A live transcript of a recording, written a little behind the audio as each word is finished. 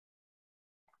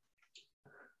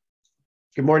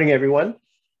Good morning, everyone.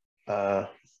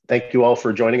 Thank you all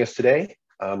for joining us today.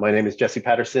 My name is Jesse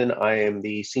Patterson. I am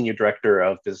the Senior Director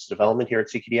of Business Development here at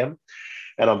CQDM.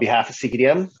 And on behalf of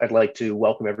CQDM, I'd like to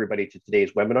welcome everybody to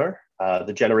today's webinar,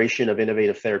 The Generation of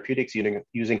Innovative Therapeutics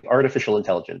using Artificial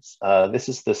Intelligence. This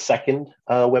is the second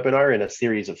webinar in a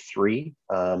series of three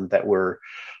that we're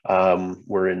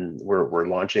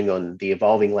launching on the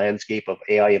evolving landscape of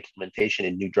AI implementation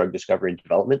in new drug discovery and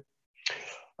development.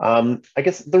 I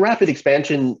guess the rapid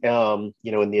expansion, in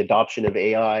the adoption of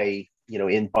AI,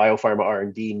 in biopharma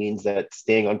R&D means that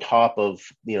staying on top of,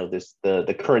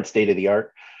 the current state of the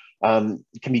art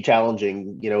can be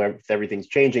challenging. Everything's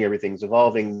changing, everything's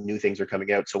evolving, new things are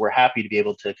coming out. So we're happy to be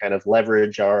able to kind of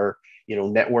leverage our,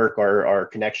 network, our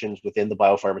connections within the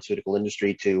biopharmaceutical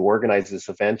industry to organize this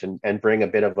event and bring a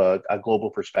bit of a global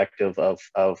perspective of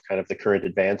kind of the current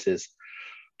advances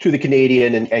to the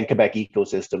Canadian and Quebec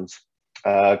ecosystems.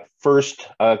 First,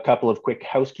 a couple of quick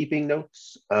housekeeping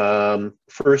notes.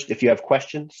 First, if you have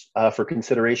questions for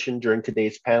consideration during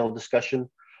today's panel discussion,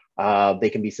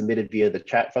 they can be submitted via the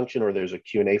chat function or there's a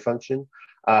Q&A function.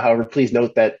 However, please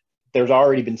note that there's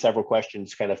already been several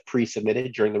questions kind of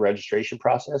pre-submitted during the registration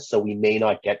process, so we may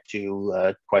not get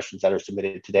to questions that are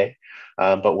submitted today,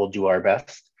 but we'll do our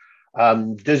best.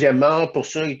 Deuxièmement, pour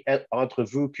ceux d'entre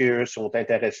vous qui sont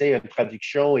intéressés, une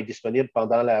traduction est disponible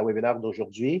pendant la webinaire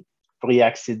d'aujourd'hui. Pour y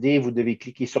accéder, vous devez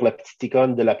cliquer sur la petite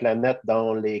icône de la planète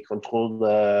dans les contrôles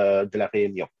de la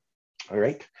réunion. All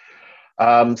right.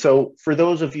 So for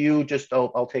those of you,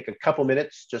 I'll take a couple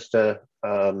minutes just to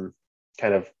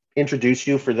kind of introduce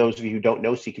you. For those of you who don't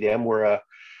know CQDM, we're a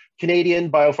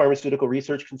Canadian biopharmaceutical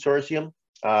research consortium.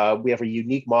 We have a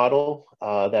unique model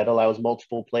that allows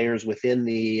multiple players within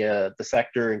the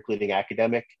sector, including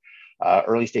academic,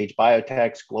 early stage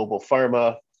biotechs, global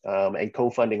pharma, and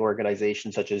co-funding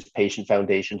organizations such as patient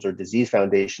foundations or disease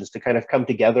foundations to kind of come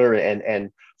together and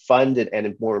fund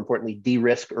and more importantly,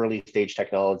 de-risk early stage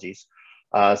technologies.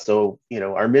 So,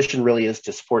 our mission really is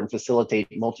to support and facilitate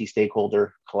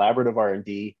multi-stakeholder collaborative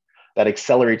R&D that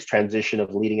accelerates transition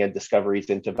of leading edge discoveries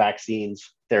into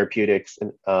vaccines, therapeutics,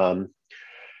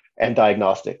 and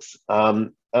diagnostics.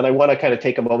 And I want to kind of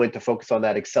take a moment to focus on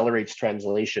that accelerates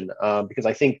translation because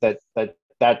I think that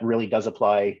really does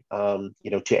apply, to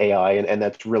AI, and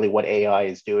that's really what AI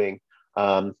is doing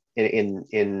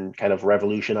in kind of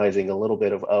revolutionizing a little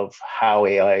bit of how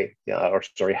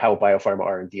how biopharma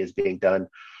R&D is being done.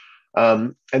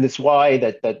 And it's why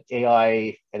that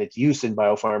AI and its use in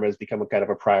biopharma has become a kind of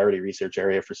a priority research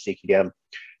area for CQDM,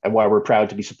 and why we're proud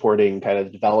to be supporting kind of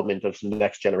the development of some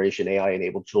next generation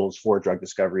AI-enabled tools for drug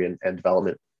discovery and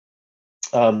development.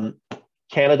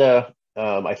 Canada,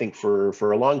 I think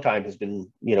for a long time has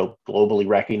been, globally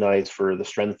recognized for the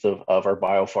strength of our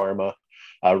biopharma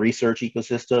research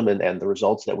ecosystem and the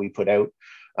results that we put out.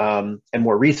 And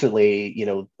more recently,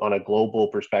 on a global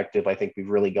perspective, I think we've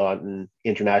really gotten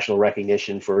international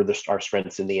recognition for our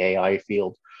strengths in the AI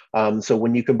field. So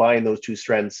when you combine those two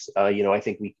strengths, I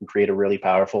think we can create a really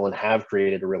powerful and have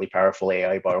created a really powerful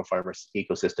AI biopharma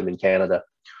ecosystem in Canada.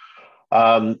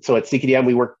 So at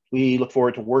CQDM, we look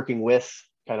forward to working with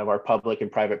kind of our public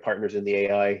and private partners in the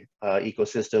AI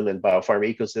ecosystem and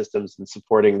biopharma ecosystems and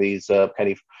supporting these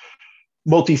kind of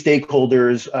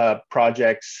multi-stakeholders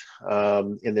projects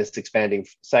in this expanding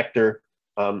sector.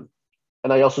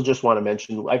 And I also just want to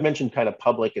mention, I've mentioned kind of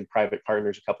public and private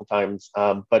partners a couple times,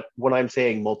 but when I'm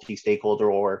saying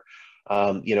multi-stakeholder or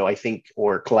I think,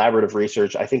 or collaborative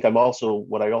research, I think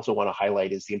what I also want to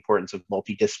highlight is the importance of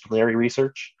multidisciplinary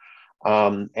research.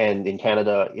 And in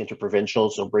Canada,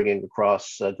 interprovincial, so bringing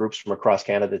across groups from across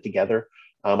Canada together.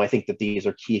 I think that these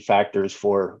are key factors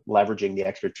for leveraging the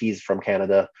expertise from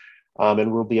Canada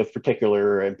and will be of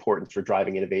particular importance for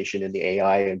driving innovation in the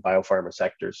AI and biopharma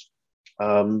sectors.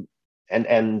 And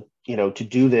to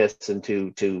do this and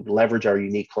to leverage our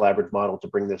unique collaborative model to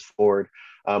bring this forward,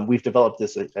 we've developed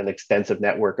an extensive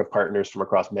network of partners from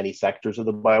across many sectors of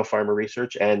the biopharma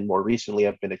research, and more recently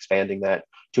I've been expanding that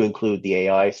to include the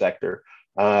AI sector.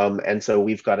 And so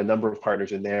we've got a number of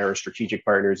partners in there, strategic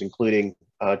partners, including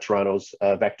Toronto's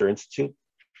Vector Institute.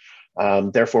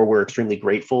 Therefore, we're extremely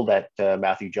grateful that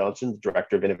Matthew Johnson, the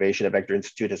Director of Innovation at Vector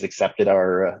Institute, has accepted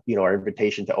our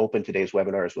invitation to open today's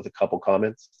webinars with a couple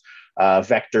comments.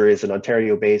 Vector is an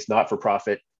Ontario-based,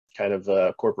 not-for-profit kind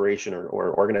of corporation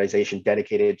or organization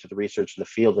dedicated to the research in the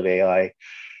field of AI,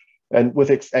 and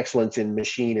with excellence in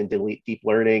machine and deep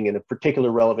learning, and a particular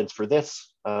relevance for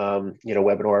this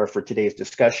webinar for today's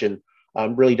discussion,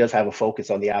 really does have a focus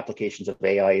on the applications of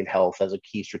AI in health as a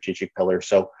key strategic pillar.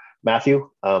 So Matthew,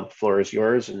 floor is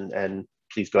yours, and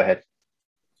please go ahead.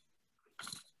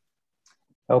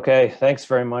 Okay, thanks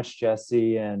very much,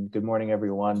 Jesse, and good morning,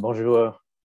 everyone. Bonjour.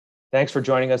 Thanks for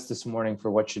joining us this morning for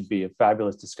what should be a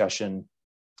fabulous discussion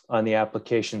on the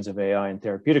applications of AI in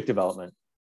therapeutic development.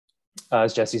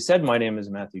 As Jesse said, my name is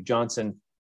Matthew Johnson.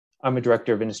 I'm a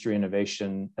Director of Industry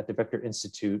Innovation at the Vector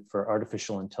Institute for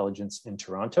Artificial Intelligence in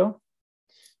Toronto.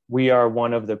 We are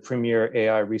one of the premier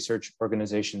AI research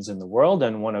organizations in the world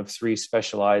and one of 3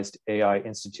 specialized AI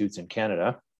institutes in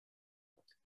Canada.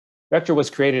 Vector was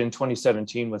created in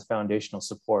 2017 with foundational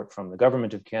support from the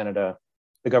Government of Canada,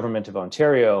 the Government of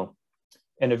Ontario,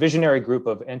 and a visionary group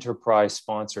of enterprise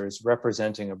sponsors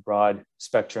representing a broad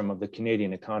spectrum of the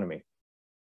Canadian economy.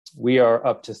 We are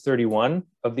up to 31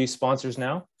 of these sponsors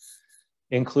now,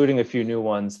 including a few new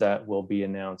ones that will be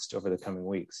announced over the coming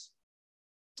weeks.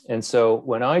 And so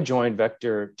when I joined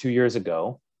Vector 2 years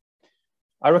ago,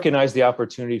 I recognized the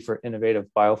opportunity for innovative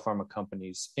biopharma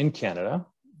companies in Canada,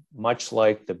 much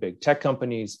like the big tech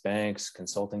companies, banks,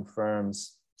 consulting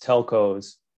firms,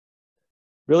 telcos,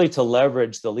 really to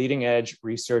leverage the leading edge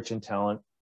research and talent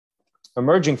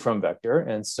emerging from Vector.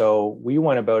 And so we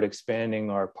went about expanding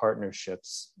our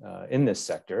partnerships in this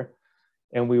sector.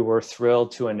 And we were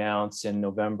thrilled to announce in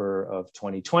November of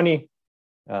 2020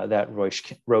 that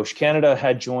Roche Canada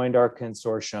had joined our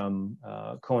consortium,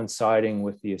 coinciding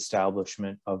with the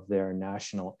establishment of their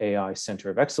National AI Center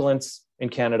of Excellence in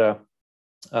Canada,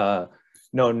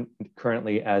 known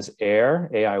currently as AIR,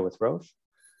 AI with Roche.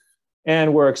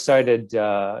 And we're excited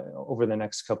over the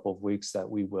next couple of weeks that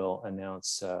we will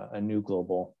announce a new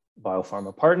global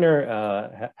biopharma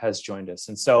partner has joined us.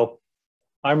 And so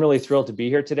I'm really thrilled to be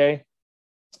here today.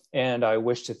 And I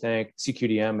wish to thank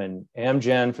CQDM and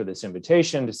Amgen for this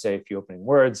invitation to say a few opening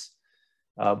words.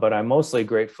 But I'm mostly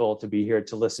grateful to be here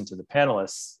to listen to the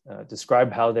panelists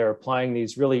describe how they're applying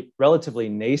these really relatively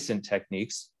nascent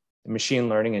techniques, machine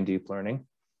learning and deep learning,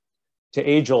 to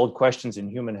age-old questions in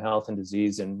human health and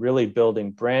disease, and really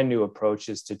building brand new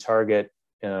approaches to target,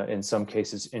 in some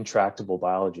cases, intractable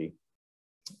biology.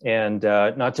 And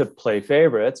not to play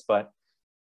favorites, but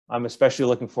I'm especially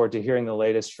looking forward to hearing the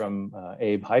latest from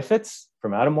Abe Heifets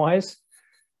from Atomwise,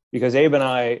 because Abe and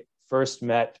I first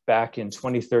met back in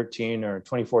 2013 or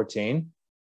 2014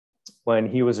 when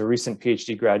he was a recent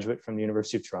PhD graduate from the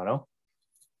University of Toronto.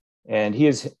 And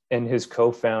he and his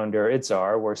co-founder,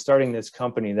 Itzar, were starting this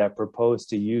company that proposed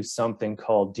to use something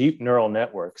called deep neural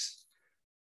networks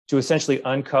to essentially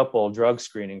uncouple drug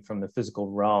screening from the physical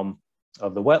realm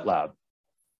of the wet lab.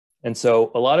 And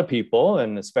so a lot of people,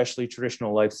 and especially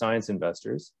traditional life science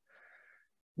investors,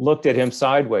 looked at him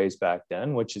sideways back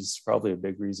then, which is probably a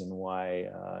big reason why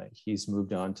he's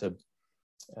moved on to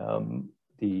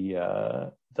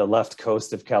the left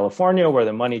coast of California, where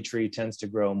the money tree tends to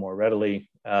grow more readily.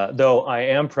 Though I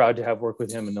am proud to have worked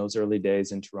with him in those early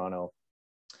days in Toronto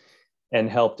and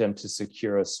helped him to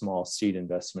secure a small seed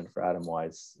investment for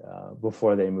Atomwise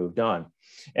before they moved on.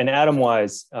 And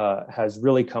Atomwise has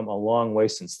really come a long way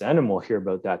since then, and we'll hear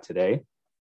about that today.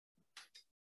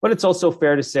 But it's also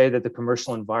fair to say that the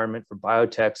commercial environment for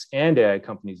biotechs and AI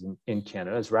companies in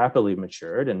Canada has rapidly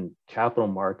matured, and capital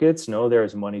markets know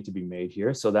there's money to be made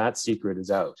here, so that secret is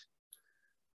out.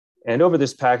 And over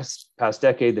this past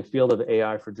decade, the field of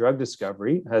AI for drug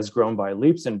discovery has grown by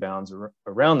leaps and bounds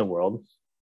around the world.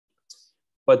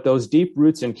 But those deep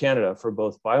roots in Canada for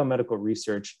both biomedical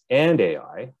research and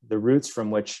AI, the roots from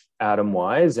which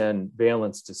Atomwise and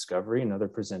Valence Discovery, another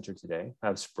presenter today,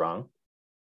 have sprung,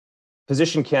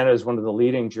 position Canada as one of the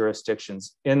leading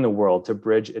jurisdictions in the world to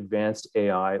bridge advanced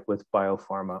AI with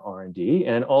biopharma R&D,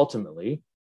 and ultimately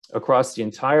across the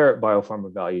entire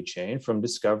biopharma value chain, from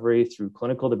discovery through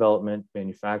clinical development,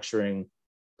 manufacturing,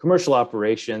 commercial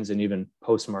operations, and even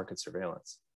post-market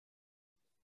surveillance.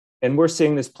 And we're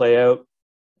seeing this play out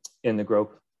in the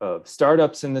growth of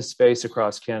startups in this space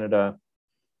across Canada,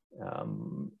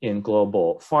 in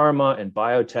global pharma and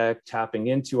biotech, tapping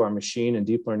into our machine and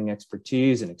deep learning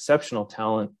expertise and exceptional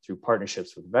talent through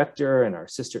partnerships with Vector and our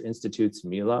sister institutes,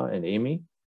 Mila and Amy,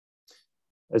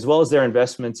 as well as their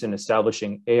investments in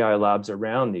establishing AI labs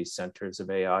around these centers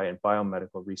of AI and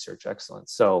biomedical research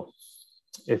excellence. So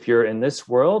if you're in this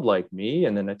world like me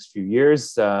in the next few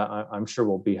years, I'm sure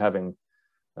we'll be having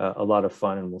a lot of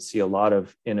fun, and we'll see a lot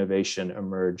of innovation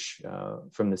emerge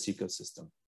from this ecosystem.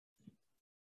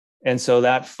 And so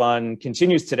that fun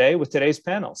continues today with today's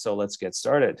panel. So let's get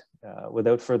started.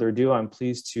 Without further ado, I'm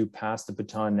pleased to pass the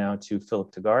baton now to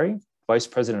Philip Tagari, Vice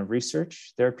President of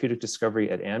Research, Therapeutic Discovery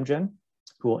at Amgen,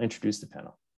 who will introduce the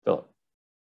panel. Philip.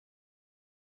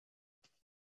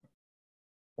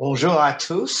 Bonjour à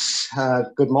tous.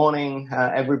 Good morning,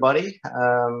 everybody.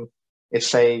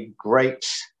 It's a great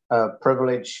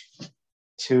privilege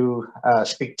to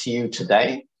speak to you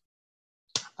today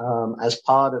as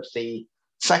part of the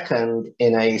second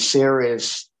in a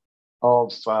series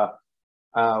of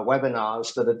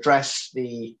webinars that address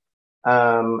the,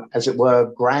 as it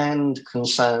were, grand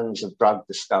concerns of drug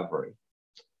discovery.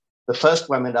 The first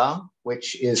webinar,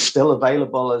 which is still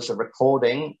available as a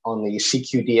recording on the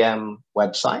CQDM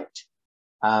website,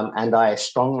 and I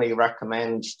strongly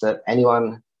recommend that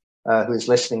anyone who is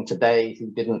listening today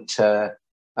who didn't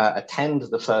attend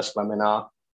the first webinar,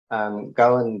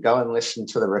 go and listen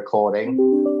to the recording.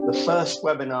 The first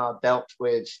webinar dealt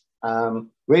with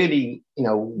really,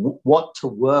 what to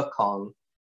work on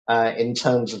in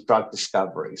terms of drug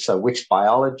discovery. So which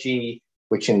biology,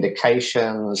 which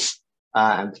indications,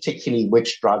 and particularly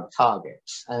which drug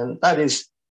targets. And that is,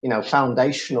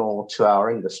 foundational to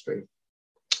our industry.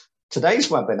 Today's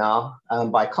webinar,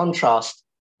 by contrast,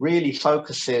 really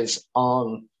focuses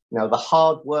on, the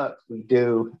hard work we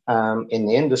do in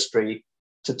the industry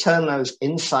to turn those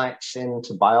insights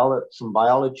into from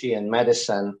biology and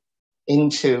medicine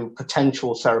into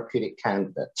potential therapeutic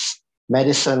candidates,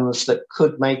 medicines that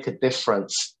could make a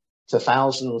difference to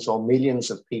thousands or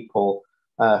millions of people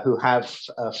who have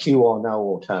few or no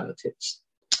alternatives.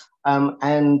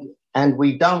 And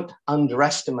we don't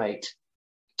underestimate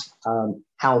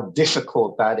how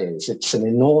difficult that is. It's an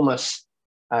enormous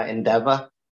endeavor.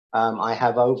 I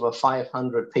have over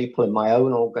 500 people in my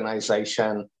own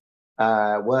organization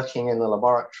working in the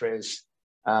laboratories,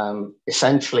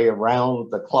 essentially around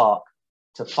the clock,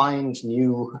 to find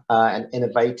new and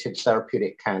innovative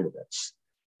therapeutic candidates.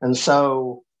 And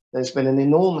so there's been an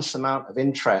enormous amount of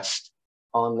interest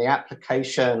on the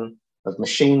application of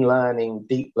machine learning,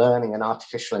 deep learning, and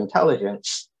artificial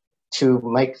intelligence to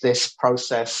make this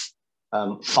process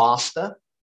faster.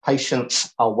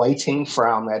 Patients are waiting for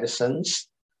our medicines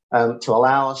to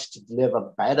allow us to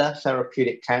deliver better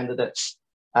therapeutic candidates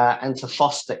and to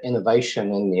foster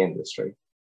innovation in the industry.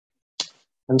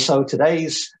 And so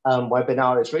today's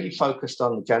webinar is really focused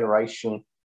on the generation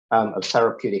of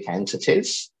therapeutic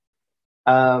entities.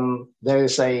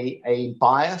 There's a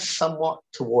bias somewhat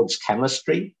towards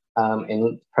chemistry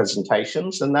in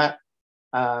presentations, and that,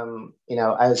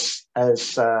 as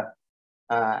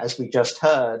we just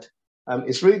heard,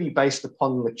 is really based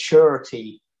upon the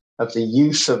maturity of the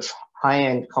use of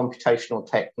high-end computational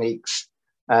techniques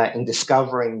in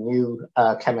discovering new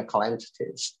chemical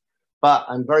entities. But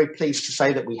I'm very pleased to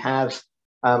say that we have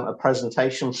a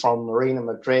presentation from Marinna,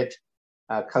 Madrid,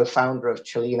 co-founder of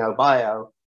Cellino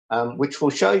Bio, which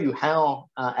will show you how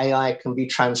AI can be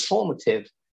transformative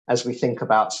as we think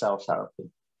about cell therapy.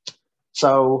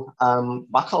 So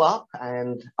buckle up,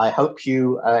 and I hope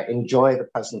you enjoy the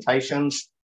presentations,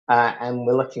 and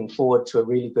we're looking forward to a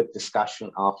really good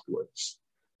discussion afterwards.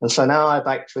 And so now I'd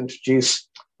like to introduce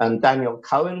Daniel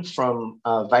Cohen from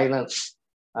Valence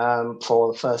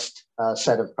for the first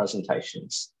set of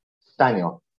presentations.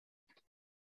 Daniel.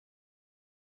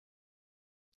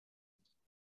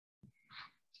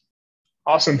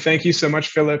 Awesome. Thank you so much,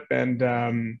 Philip.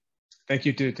 And thank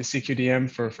you to CQDM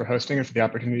for hosting and for the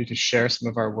opportunity to share some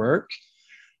of our work.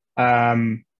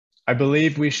 I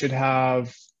believe we should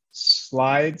have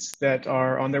slides that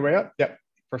are on their way up. Yep,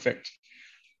 perfect.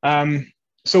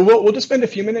 So we'll just spend a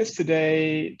few minutes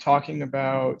today talking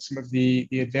about some of the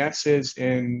advances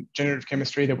in generative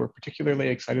chemistry that we're particularly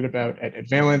excited about at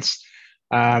Valence.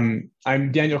 I'm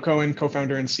Daniel Cohen,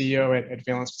 co-founder and CEO at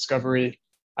Therapeutic Discovery.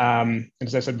 And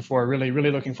as I said before, really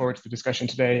looking forward to the discussion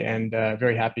today, and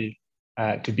very happy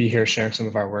to be here sharing some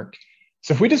of our work.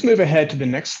 So if we just move ahead to the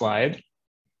next slide.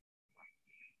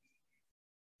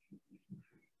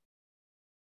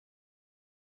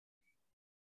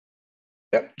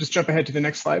 Yep, just jump ahead to the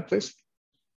next slide, please.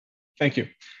 Thank you.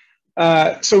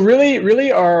 So really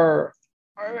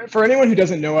for anyone who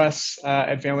doesn't know us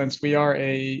at Valence, we are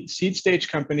a seed stage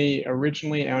company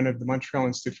originally out of the Montreal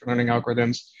Institute for Learning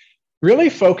Algorithms, really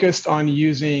focused on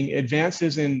using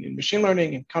advances in machine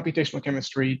learning and computational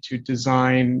chemistry to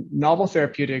design novel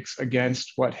therapeutics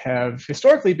against what have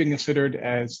historically been considered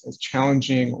as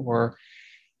challenging or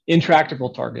intractable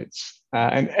targets.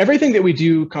 And everything that we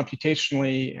do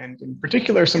computationally, and in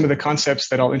particular, some of the concepts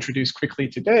that I'll introduce quickly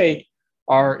today,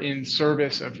 are in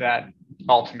service of that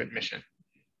ultimate mission.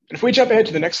 And if we jump ahead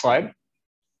to the next slide,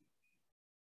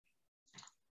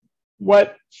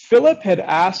 what Philip had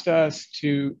asked us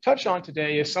to touch on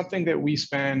today is something that we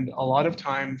spend a lot of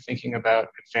time thinking about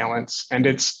at Valence, and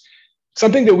it's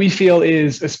something that we feel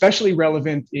is especially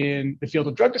relevant in the field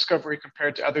of drug discovery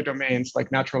compared to other domains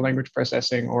like natural language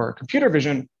processing or computer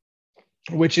vision,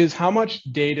 which is how much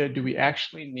data do we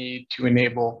actually need to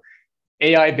enable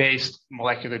AI-based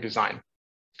molecular design.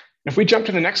 If we jump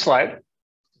to the next slide,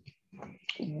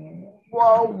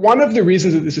 Well, one of the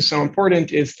reasons that this is so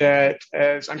important is that,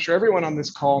 as I'm sure everyone on this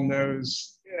call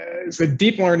knows, is that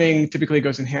deep learning typically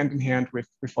goes in hand with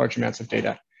large amounts of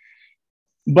data.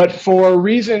 But for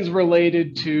reasons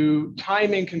related to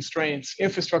timing constraints,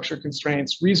 infrastructure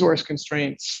constraints, resource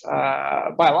constraints,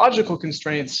 biological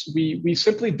constraints, we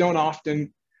simply don't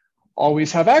often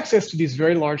always have access to these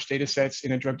very large data sets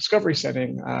in a drug discovery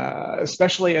setting,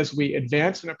 especially as we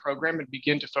advance in a program and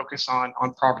begin to focus on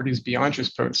properties beyond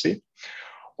just potency,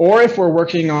 or if we're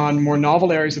working on more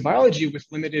novel areas of biology with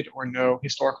limited or no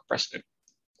historical precedent.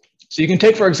 So you can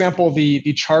take, for example,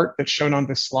 the chart that's shown on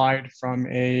this slide from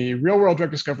a real-world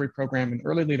drug discovery program in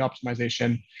early lead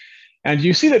optimization. And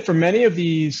you see that for many of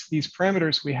these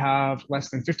parameters, we have less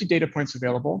than 50 data points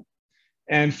available.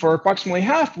 And for approximately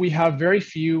half, we have very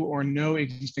few or no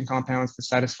existing compounds that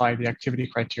satisfy the activity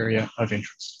criteria of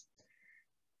interest.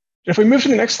 If we move to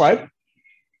the next slide,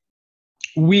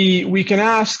 we can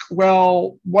ask,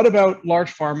 well, what about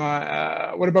large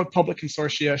pharma? What about public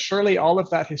consortia? Surely all of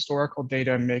that historical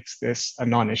data makes this a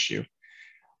non-issue.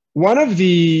 One of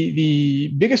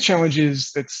the biggest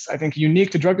challenges that's, I think,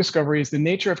 unique to drug discovery is the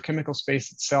nature of chemical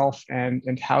space itself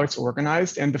and how it's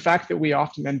organized, and the fact that we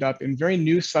often end up in very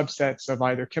new subsets of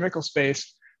either chemical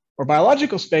space or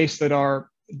biological space that are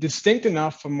distinct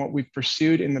enough from what we've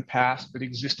pursued in the past, but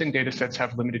existing data sets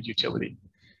have limited utility.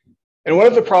 And one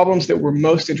of the problems that we're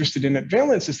most interested in at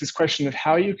Valence is this question of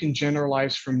how you can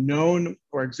generalize from known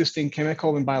or existing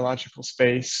chemical and biological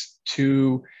space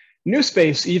to new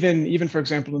space, even for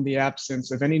example, in the absence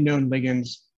of any known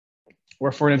ligands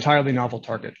or for an entirely novel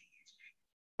target.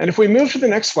 And if we move to the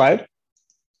next slide,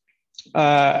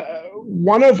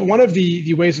 one of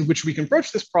the ways in which we can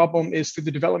approach this problem is through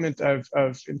the development of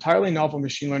entirely novel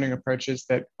machine learning approaches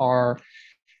that are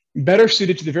better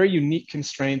suited to the very unique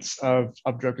constraints of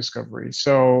drug discovery.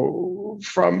 So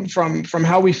from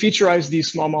how we featureize these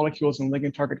small molecules and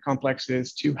ligand target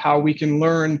complexes to how we can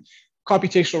learn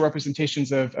computational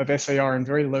representations of SAR in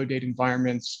very low data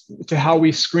environments, to how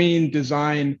we screen,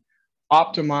 design,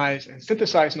 optimize, and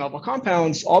synthesize novel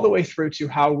compounds, all the way through to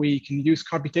how we can use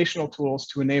computational tools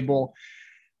to enable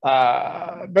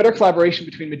better collaboration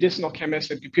between medicinal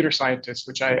chemists and computer scientists,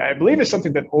 which I believe is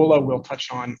something that Ola will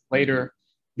touch on later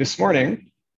this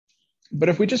morning. But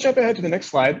if we just jump ahead to the next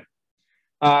slide,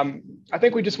 I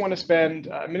think we just want to spend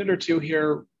a minute or two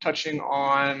here touching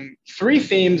on three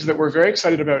themes that we're very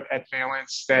excited about at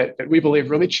Valence that we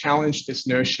believe really challenge this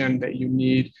notion that you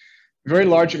need very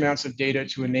large amounts of data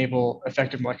to enable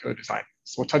effective molecular design.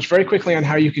 So we'll touch very quickly on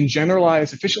how you can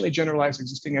efficiently generalize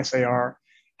existing SAR,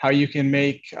 how you can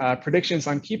make predictions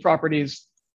on key properties,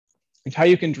 and how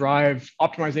you can drive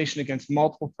optimization against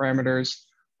multiple parameters,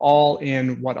 all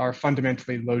in what are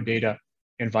fundamentally low data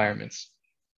environments.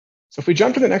 So if we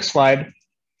jump to the next slide,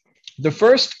 the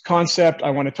first concept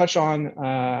I want to touch on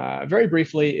very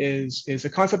briefly is a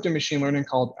concept in machine learning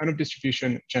called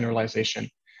out-of-distribution generalization.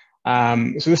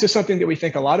 So this is something that we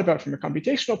think a lot about from a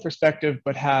computational perspective,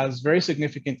 but has very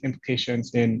significant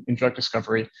implications in drug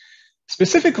discovery.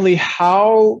 Specifically,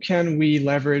 how can we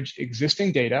leverage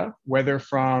existing data, whether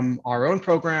from our own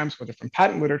programs, whether from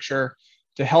patent literature,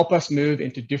 to help us move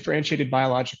into differentiated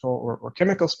biological or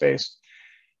chemical space?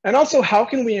 And also, how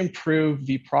can we improve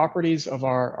the properties of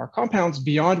our compounds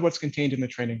beyond what's contained in the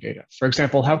training data? For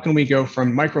example, how can we go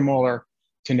from micromolar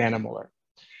to nanomolar?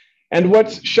 And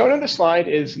what's shown on the slide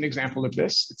is an example of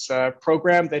this. It's a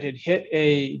program that had hit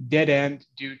a dead end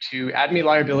due to ADME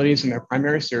liabilities in their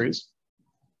primary series.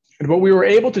 And what we were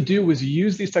able to do was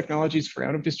use these technologies for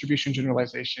out-of-distribution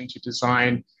generalization to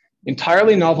design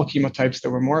entirely novel chemotypes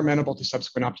that were more amenable to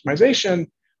subsequent optimization,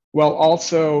 while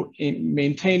also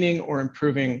maintaining or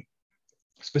improving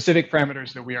specific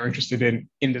parameters that we are interested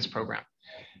in this program.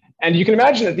 And you can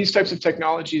imagine that these types of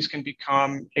technologies can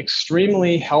become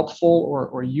extremely helpful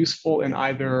or useful in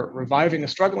either reviving a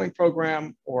struggling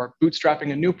program or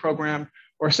bootstrapping a new program,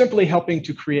 or simply helping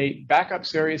to create backup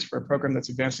series for a program that's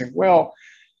advancing well,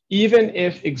 even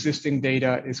if existing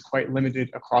data is quite limited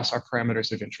across our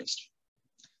parameters of interest.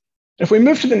 If we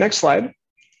move to the next slide,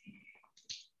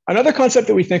 another concept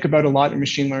that we think about a lot in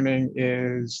machine learning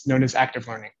is known as active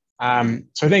learning.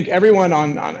 So I think everyone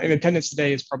in attendance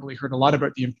today has probably heard a lot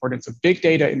about the importance of big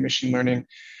data in machine learning.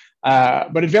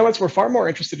 But at Valence, we're far more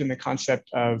interested in the concept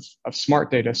of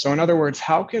smart data. So in other words,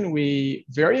 how can we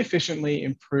very efficiently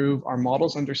improve our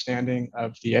model's understanding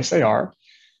of the SAR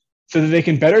so that they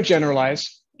can better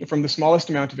generalize from the smallest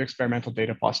amount of experimental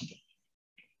data possible?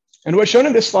 And what's shown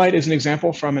in this slide is an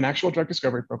example from an actual drug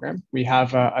discovery program. We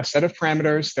have a set of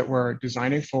parameters that we're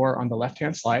designing for on the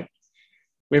left-hand slide.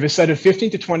 We have a set of 15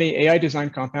 to 20 AI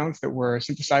designed compounds that we're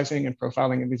synthesizing and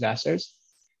profiling in these assays.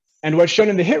 And what's shown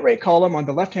in the hit rate column on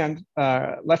the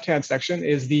left-hand section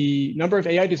is the number of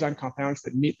AI design compounds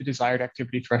that meet the desired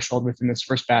activity threshold within this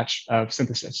first batch of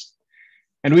synthesis.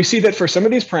 And we see that for some of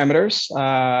these parameters,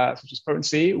 such as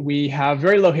potency, we have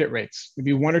very low hit rates,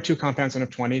 maybe 1 or 2 compounds out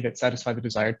of 20 that satisfy the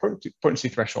desired potency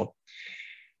threshold.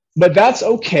 But that's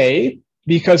okay,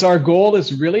 because our goal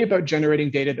is really about generating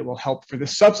data that will help for the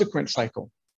subsequent cycle.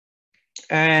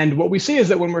 And what we see is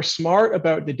that when we're smart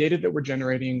about the data that we're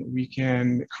generating, we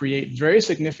can create very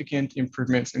significant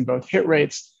improvements in both hit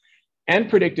rates and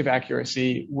predictive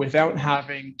accuracy without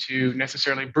having to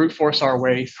necessarily brute force our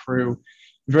way through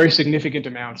very significant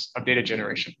amounts of data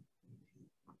generation.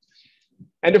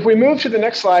 And if we move to the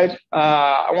next slide,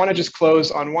 I want to just close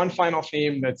on one final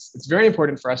theme that's very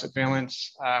important for us at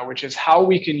Valence, which is how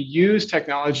we can use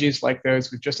technologies like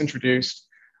those we've just introduced,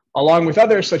 along with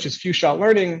others such as few-shot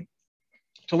learning,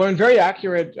 to learn very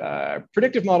accurate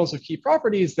predictive models of key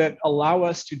properties that allow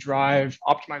us to drive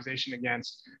optimization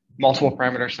against multiple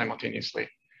parameters simultaneously.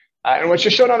 And what's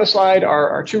just shown on the slide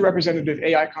are 2 representative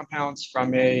AI compounds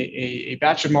from a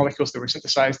batch of molecules that were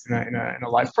synthesized in a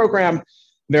live program.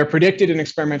 They're predicted in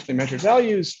experimentally measured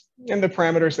values and the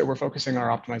parameters that we're focusing our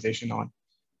optimization on.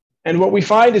 And what we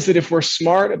find is that if we're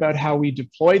smart about how we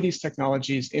deploy these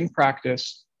technologies in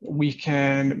practice, we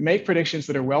can make predictions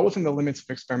that are well within the limits of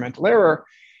experimental error,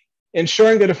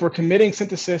 ensuring that if we're committing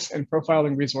synthesis and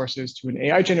profiling resources to an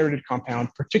AI-generated compound,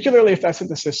 particularly if that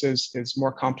synthesis is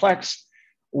more complex,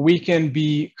 we can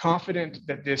be confident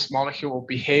that this molecule will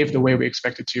behave the way we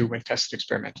expect it to when tested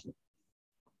experimentally.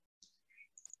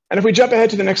 And if we jump ahead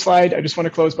to the next slide, I just want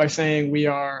to close by saying we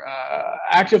are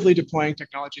actively deploying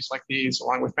technologies like these,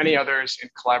 along with many others, in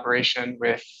collaboration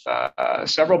with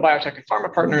several biotech and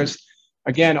pharma partners,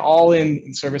 again, all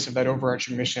in service of that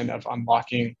overarching mission of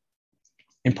unlocking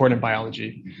important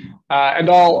biology. And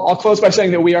I'll close by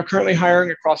saying that we are currently hiring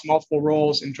across multiple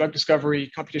roles in drug discovery,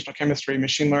 computational chemistry,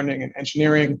 machine learning, and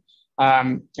engineering.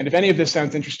 And if any of this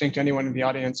sounds interesting to anyone in the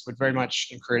audience, would very much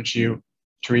encourage you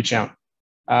to reach out.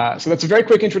 So that's a very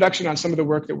quick introduction on some of the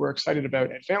work that we're excited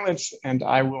about at Valence, and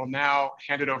I will now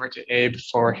hand it over to Abe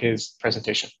for his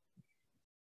presentation.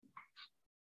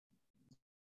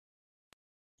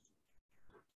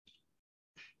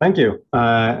 Thank you,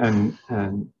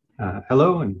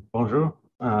 hello and bonjour.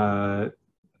 I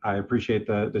appreciate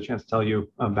the chance to tell you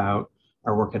about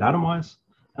our work at Atomwise.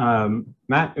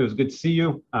 Matt, it was good to see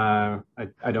you. I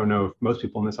don't know if most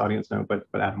people in this audience know,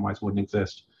 but Atomwise wouldn't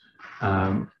exist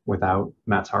without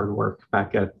Matt's hard work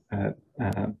back at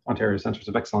Ontario Centers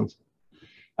of Excellence.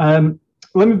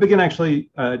 Let me begin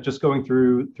actually just going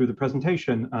through the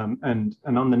presentation, and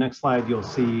on the next slide you'll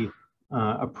see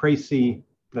a précis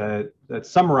that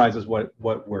summarizes what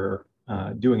we're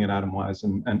doing at Atomwise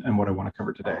and what I want to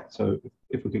cover today. So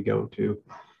if we could go to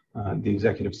the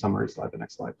executive summary slide, the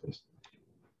next slide, please.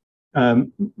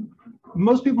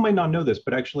 Most people might not know this,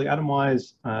 but actually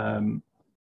Atomwise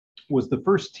was the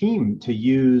first team to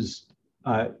use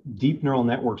deep neural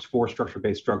networks for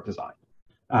structure-based drug design.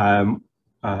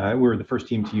 We were the first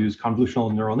team to use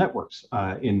convolutional neural networks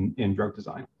in drug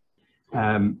design.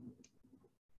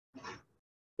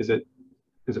 Is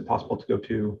it possible to go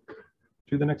to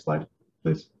the next slide,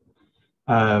 please?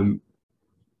 Thank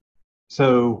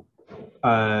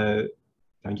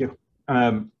you.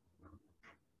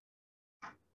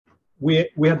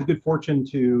 We had the good fortune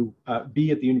to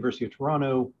be at the University of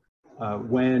Toronto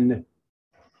when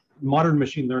modern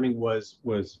machine learning was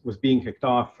being kicked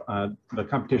off. The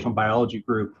computational biology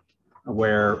group,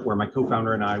 where my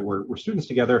co-founder and I were students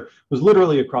together, was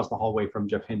literally across the hallway from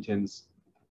Jeff Hinton's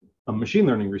machine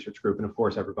learning research group, and of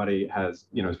course everybody is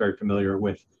very familiar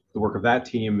with the work of that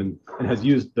team and has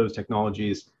used those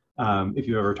technologies. If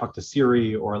you ever talked to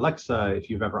Siri or Alexa, if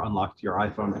you've ever unlocked your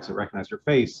iPhone because it recognized your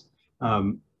face,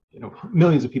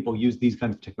 millions of people use these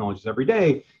kinds of technologies every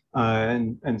day,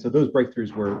 and so those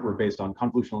breakthroughs were based on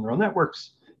convolutional neural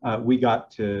networks. We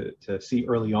got to see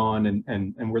early on,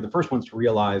 and we're the first ones to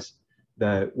realize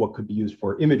that what could be used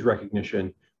for image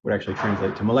recognition would actually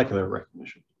translate to molecular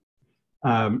recognition.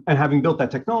 And having built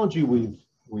that technology, we've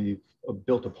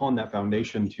built upon that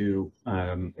foundation to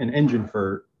an engine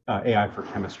for AI for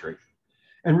chemistry.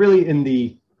 And really in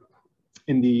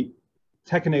the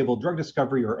tech-enabled drug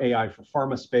discovery or AI for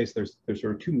pharma space, there's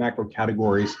sort of 2 macro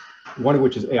categories, one of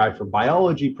which is AI for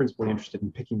biology, principally interested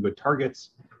in picking good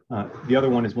targets. The other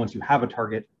one is once you have a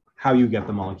target, how you get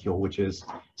the molecule, which is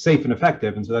safe and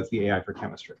effective, and so that's the AI for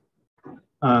chemistry.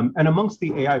 And amongst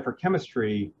the AI for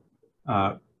chemistry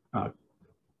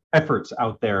efforts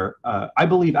out there, I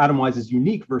believe Atomwise is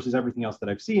unique versus everything else that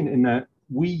I've seen in that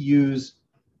we use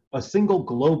a single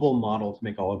global model to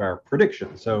make all of our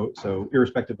predictions. So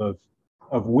irrespective of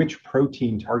which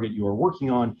protein target you are working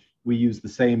on, we use the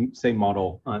same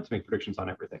model to make predictions on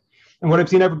everything. And what I've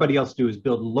seen everybody else do is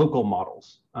build local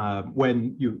models.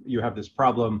 When you have this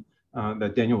problem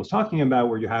that Daniel was talking about,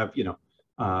 where you have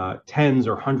tens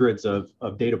or hundreds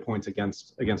of data points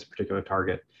against a particular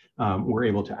target, we're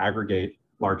able to aggregate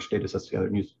large data sets together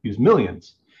and use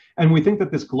millions. And we think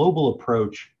that this global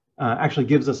approach actually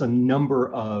gives us a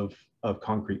number of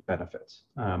concrete benefits.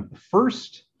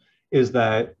 First is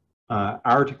that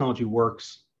our technology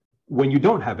works when you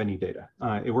don't have any data.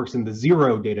 It works in the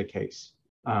zero data case.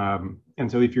 And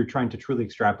so if you're trying to truly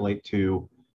extrapolate to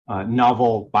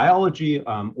novel biology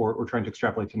or trying to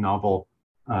extrapolate to novel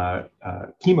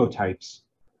chemotypes,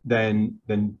 then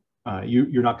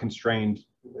you're not constrained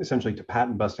essentially to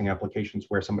patent busting applications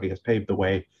where somebody has paved the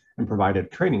way and provided a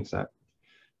training set.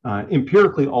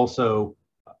 Empirically also,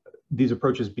 these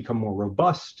approaches become more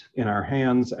robust in our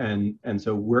hands, and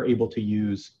so we're able to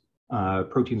use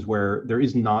proteins where there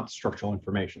is not structural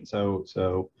information.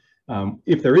 So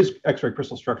if there is X-ray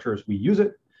crystal structures, we use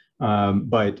it,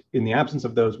 but in the absence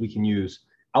of those, we can use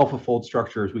alpha fold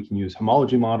structures, we can use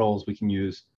homology models, we can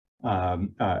use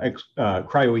cryo-EM,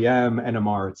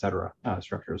 NMR, et cetera,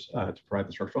 structures to provide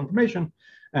the structural information.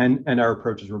 And our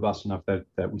approach is robust enough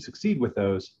that we succeed with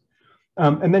those.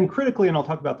 And then critically, and I'll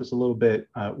talk about this a little bit,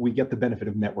 we get the benefit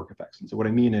of network effects. And so what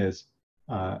I mean is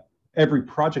every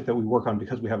project that we work on,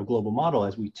 because we have a global model,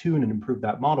 as we tune and improve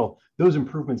that model, those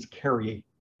improvements carry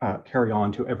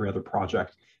on to every other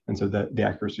project. And so the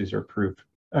accuracies are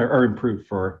improved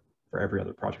for every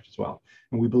other project as well.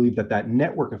 And we believe that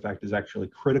network effect is actually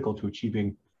critical to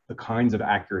achieving the kinds of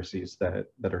accuracies that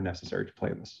are necessary to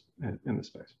play in this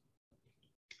space.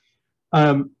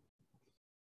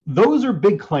 Those are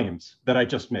big claims that I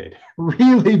just made,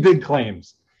 really big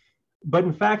claims. But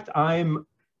in fact, I'm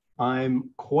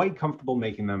quite comfortable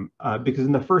making them because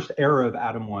in the first era of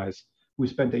Atomwise, we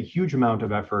spent a huge amount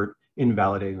of effort in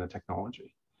validating the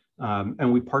technology.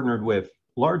 And we partnered with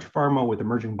large pharma, with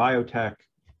emerging biotech,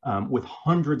 with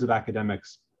hundreds of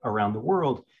academics around the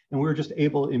world. And we were just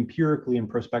able empirically and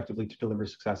prospectively to deliver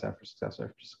success after success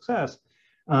after success.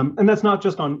 And that's not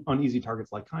just on easy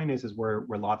targets like kinases where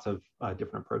lots of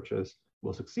different approaches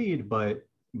will succeed, but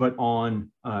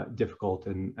on difficult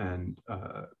and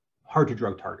hard to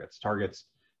drug targets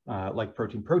like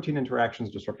protein-protein interactions,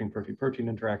 disrupting protein-protein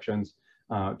interactions,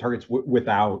 targets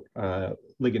without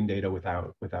ligand data,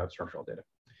 without structural data.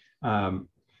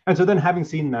 And so then having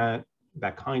seen that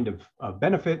kind of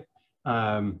benefit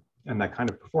and that kind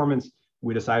of performance,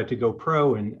 we decided to go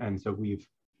pro, and so we've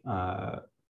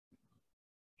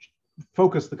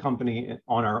focused the company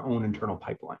on our own internal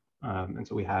pipeline. And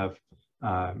so we have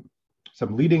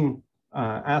some leading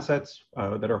assets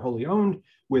that are wholly owned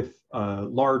with a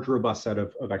large, robust set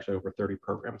of actually over 30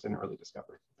 programs in early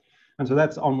discovery. And so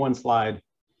that's on one slide,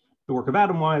 the work of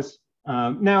Atomwise.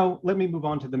 Now, let me move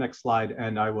on to the next slide,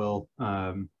 and I will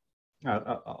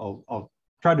I'll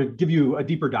try to give you a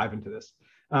deeper dive into this.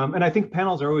 And I think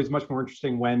panels are always much more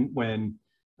interesting when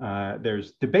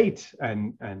there's debate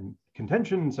and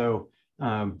contention. So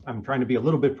I'm trying to be a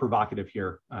little bit provocative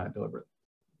here deliberately.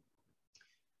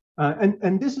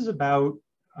 And this is about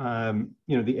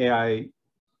the AI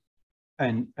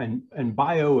and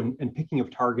bio and picking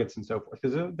of targets and so forth,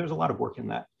 because there's a lot of work in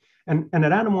that. And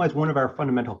at Atomwise, one of our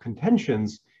fundamental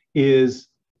contentions is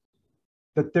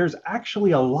that there's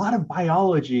actually a lot of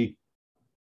biology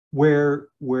where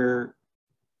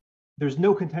there's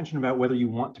no contention about whether you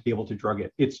want to be able to drug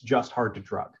it. It's just hard to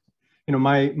drug.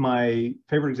 My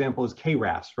favorite example is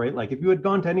KRAS, right? Like if you had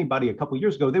gone to anybody a couple of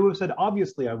years ago, they would have said,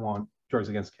 obviously I want drugs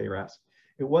against KRAS.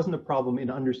 It wasn't a problem in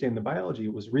understanding the biology.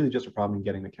 It was really just a problem in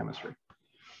getting the chemistry.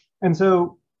 And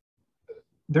so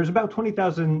there's about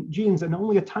 20,000 genes, and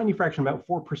only a tiny fraction, about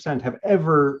 4%, have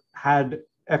ever had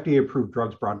FDA-approved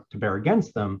drugs brought to bear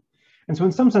against them. And so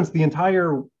in some sense, the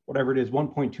entire, whatever it is,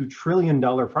 $1.2 trillion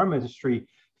pharma industry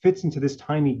fits into this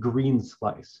tiny green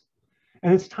slice.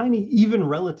 And it's tiny even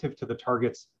relative to the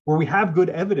targets where we have good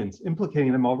evidence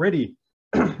implicating them already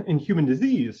in human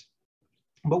disease,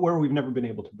 but where we've never been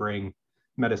able to bring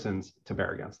medicines to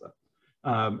bear against them.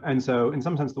 And so in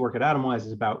some sense, the work at Atomwise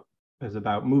is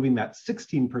about moving that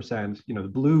 16%, the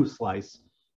blue slice,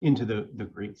 into the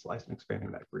green slice and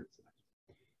expanding that green slice.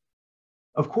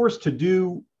 Of course, to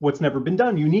do what's never been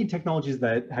done, you need technologies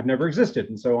that have never existed.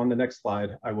 And so on the next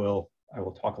slide, I will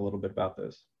talk a little bit about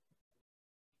this.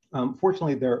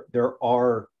 Fortunately, there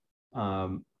are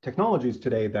technologies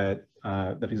today that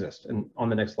exist. And on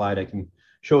the next slide, I can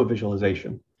show a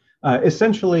visualization.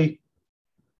 Essentially,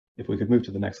 if we could move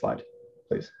to the next slide,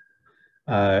 please.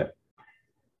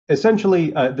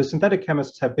 essentially, the synthetic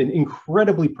chemists have been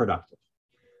incredibly productive.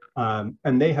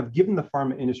 And they have given the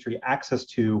pharma industry access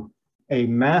to a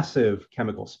massive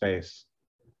chemical space,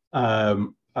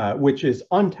 which is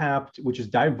untapped, which is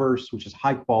diverse, which is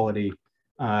high quality.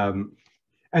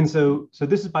 And so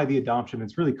this is by the adoption,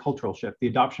 it's really cultural shift, the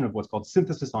adoption of what's called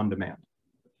synthesis on demand.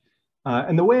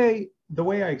 And the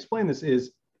way I explain this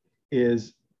is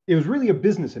it was really a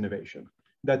business innovation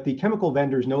that the chemical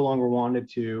vendors no longer wanted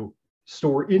to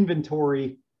store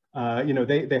inventory.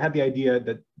 They had the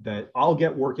idea that I'll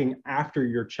get working after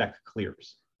your check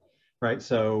clears, right?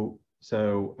 So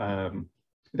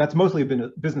that's mostly been a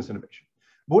business innovation.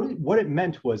 What it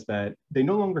meant was that they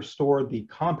no longer store the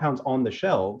compounds on the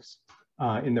shelves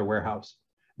in their warehouse.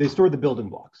 They store the building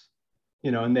blocks,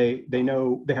 and they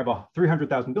know they have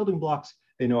 300,000 building blocks.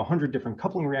 They know 100 different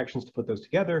coupling reactions to put those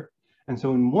together. And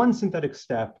so in one synthetic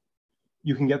step,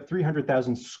 you can get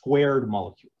 300,000 squared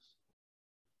molecules.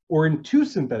 Or in two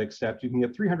synthetic steps, you can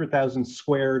get 300,000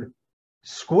 squared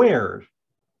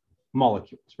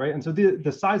molecules, right? And so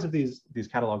the size of these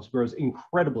catalogs grows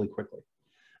incredibly quickly.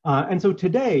 And so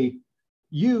today,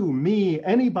 you, me,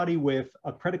 anybody with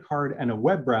a credit card and a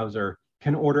web browser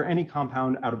can order any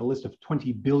compound out of a list of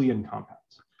 20 billion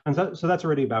compounds. And so that's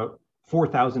already about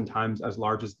 4,000 times as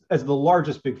large as the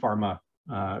largest big pharma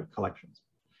collections.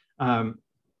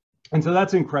 And so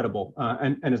that's incredible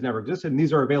and has never existed. And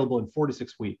these are available in 4 to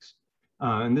 6 weeks.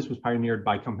 And this was pioneered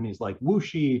by companies like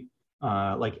WuXi,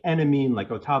 like Enamine, like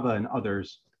Otava and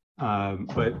others.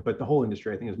 But the whole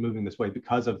industry, I think, is moving this way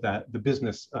because of the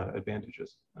business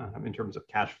advantages in terms of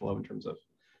cash flow, in terms of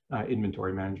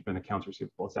inventory management, accounts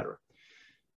receivable, et cetera.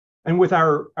 And with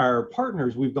our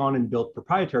partners, we've gone and built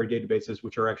proprietary databases,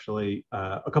 which are actually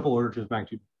a couple orders of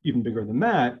magnitude even bigger than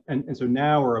that. And so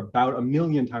now we're about 1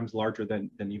 million times larger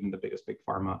than even the biggest big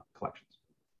pharma collections.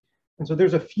 And so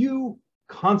there's a few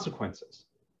consequences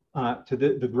to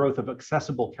the growth of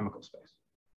accessible chemical space.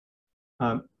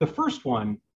 The first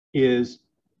one is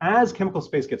as chemical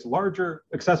space gets larger,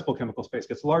 accessible chemical space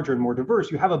gets larger and more diverse,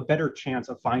 you have a better chance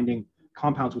of finding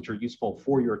compounds which are useful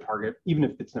for your target, even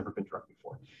if it's never been drugged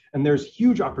before. And there's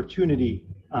huge opportunity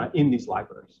in these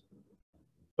libraries.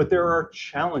 But there are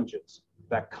challenges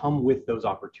that come with those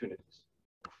opportunities.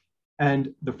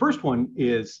 And the first one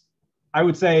is, I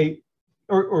would say,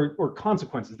 or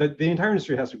consequences that the entire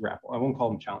industry has to grapple. I won't call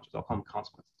them challenges, I'll call them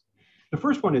consequences. The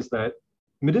first one is that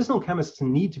medicinal chemists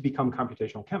need to become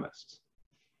computational chemists.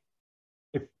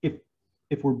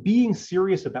 If we're being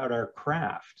serious about our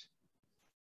craft,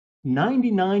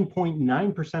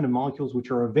 99.9% of molecules which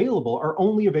are available are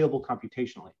only available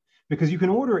computationally, because you can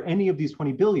order any of these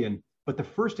 20 billion, but the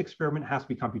first experiment has to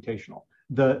be computational.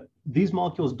 These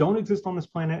molecules don't exist on this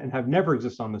planet and have never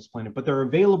existed on this planet, but they're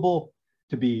available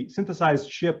to be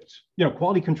synthesized, shipped,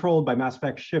 quality controlled by mass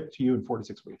spec, shipped to you in 4 to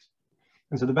 6 weeks.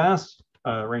 And so the vast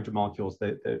range of molecules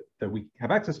that we have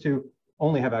access to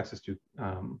only have access to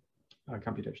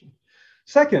computation.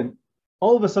 Second,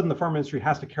 all of a sudden the pharma industry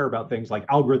has to care about things like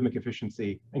algorithmic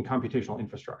efficiency and computational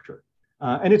infrastructure.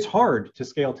 And it's hard to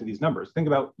scale to these numbers. Think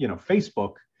about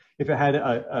Facebook. If it had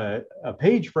a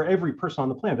page for every person on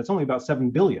the planet, that's only about 7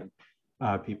 billion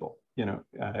people.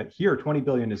 Here 20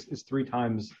 billion is three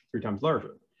times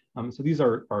larger. So these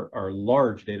are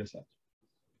large data sets.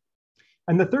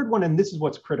 And the third one, and this is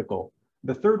what's critical,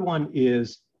 the third one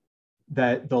is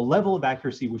that the level of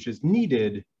accuracy which is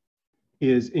needed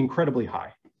is incredibly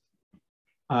high.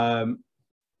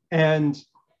 And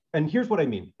here's what I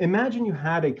mean. Imagine you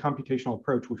had a computational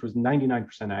approach which was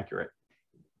 99% accurate.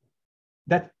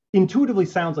 That intuitively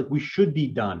sounds like we should be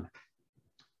done.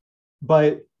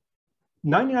 But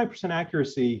 99%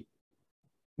 accuracy,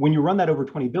 when you run that over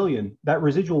 20 billion, that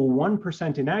residual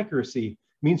 1% inaccuracy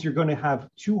means you're going to have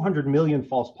 200 million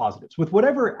false positives. With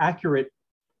whatever accurate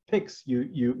picks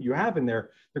you have in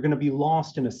there, they're going to be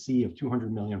lost in a sea of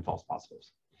 200 million false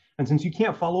positives. And since you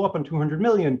can't follow up on 200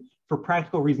 million, for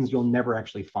practical reasons, you'll never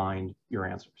actually find your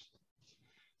answers.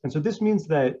 And so this means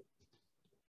that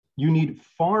you need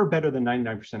far better than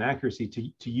 99% accuracy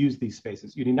to use these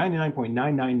spaces. You need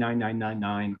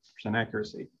 99.999999%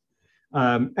 accuracy.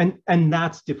 And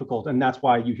that's difficult. And that's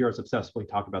why you hear us obsessively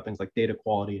talk about things like data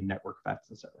quality and network effects,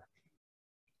 et cetera.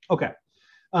 Okay,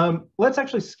 let's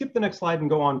actually skip the next slide and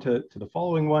go on to the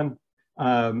following one.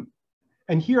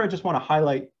 And here I just want to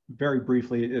highlight very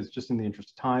briefly, is just in the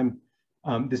interest of time,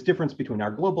 this difference between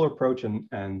our global approach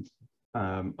and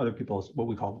other people's what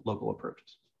we call local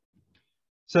approaches.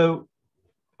 So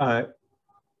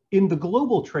in the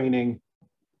global training,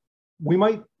 we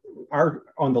might,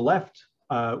 on the left,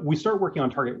 we start working on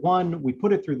target 1, we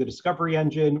put it through the discovery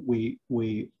engine, we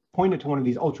point it to one of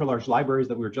these ultra large libraries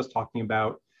that we were just talking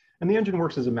about. And the engine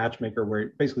works as a matchmaker where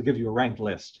it basically gives you a ranked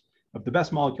list of the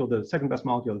best molecule, the second best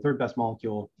molecule, the third best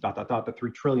molecule, the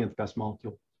 3 trillionth best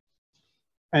molecule.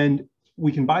 And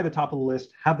we can buy the top of the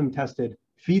list, have them tested,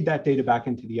 feed that data back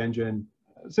into the engine,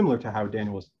 similar to how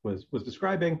Daniel was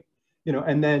describing,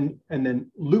 and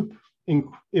then loop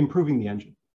improving the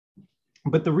engine.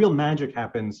 But the real magic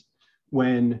happens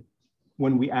when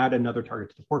we add another target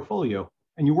to the portfolio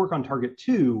and you work on target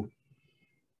 2,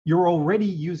 you're already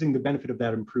using the benefit of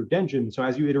that improved engine. So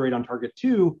as you iterate on target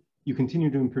 2, you continue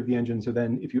to improve the engine. So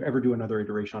then if you ever do another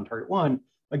iteration on target 1,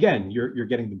 again, you're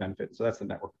getting the benefit. So that's the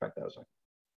network effect that I was saying.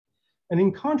 And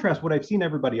in contrast, what I've seen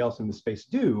everybody else in the space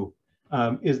do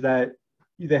is that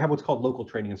they have what's called local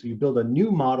training. And so you build a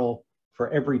new model for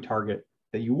every target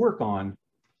that you work on.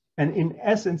 And in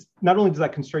essence, not only does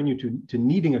that constrain you to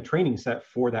needing a training set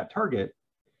for that target,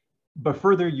 but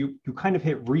further, you kind of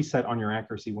hit reset on your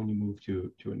accuracy when you move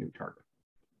to a new target.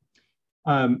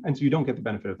 And so you don't get the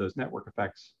benefit of those network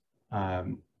effects.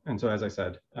 And so, as I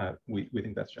said, we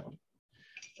think that's challenging.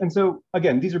 And so,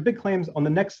 again, these are big claims. On the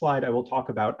next slide, I will talk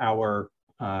about our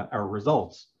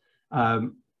results.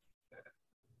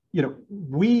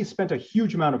 We spent a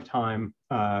huge amount of time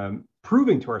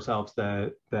proving to ourselves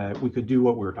that we could do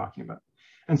what we were talking about.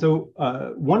 And so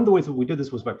one of the ways that we did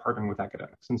this was by partnering with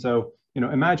academics. And so,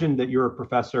 imagine that you're a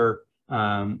professor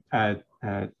at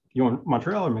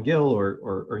Montreal or McGill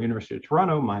or University of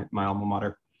Toronto, my alma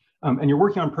mater, and you're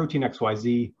working on protein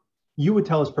XYZ. You would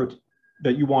tell us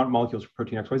that you want molecules for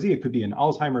protein XYZ. It could be in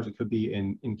Alzheimer's, it could be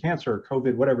in cancer, or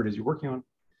COVID, whatever it is you're working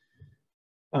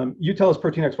on. You tell us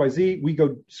protein XYZ, we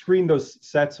go screen those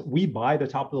sets, we buy the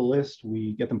top of the list,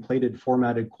 we get them plated,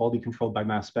 formatted, quality controlled by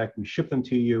mass spec, we ship them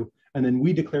to you, and then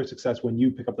we declare success when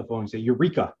you pick up the phone and say,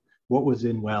 Eureka, what was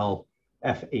in well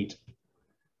F8?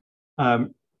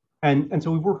 And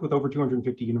so we've worked with over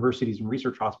 250 universities and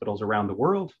research hospitals around the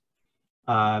world.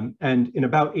 And in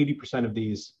about 80% of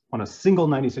these, on a single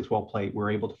 96-well plate,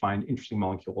 we're able to find interesting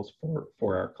molecules for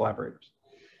our collaborators.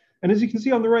 And as you can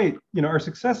see on the right, our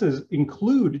successes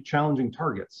include challenging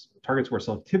targets where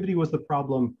selectivity was the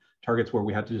problem, targets where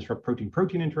we had to disrupt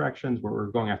protein-protein interactions, where we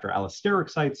were going after allosteric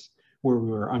sites, where we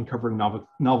were uncovering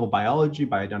novel biology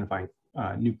by identifying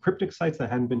new cryptic sites that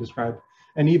hadn't been described,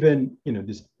 and even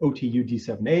this OTU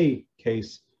D7A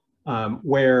case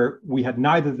where we had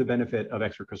neither the benefit of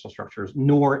extracrystal structures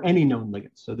nor any known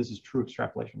ligands. So this is true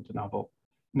extrapolation to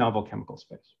novel chemical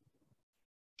space.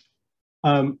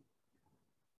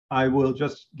 I will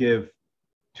just give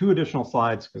 2 additional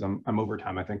slides because I'm over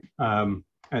time, I think.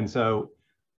 And so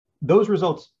those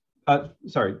results,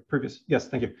 yes,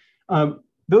 thank you.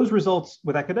 Those results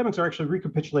with academics are actually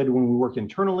recapitulated when we work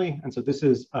internally. And so this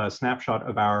is a snapshot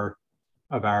of a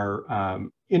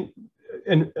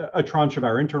tranche of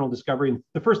our internal discovery. And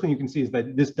the first thing you can see is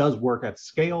that this does work at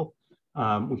scale.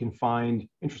 We can find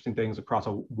interesting things across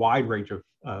a wide range of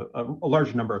a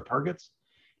large number of targets.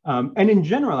 And in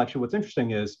general, actually, what's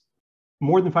interesting is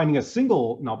more than finding a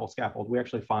single novel scaffold, we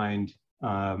actually find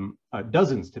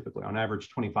dozens, typically, on average,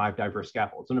 25 diverse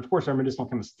scaffolds. And of course, our medicinal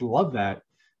chemists love that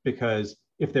because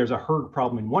if there's a herd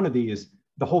problem in one of these,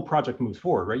 the whole project moves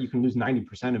forward, right? You can lose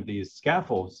 90% of these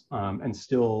scaffolds and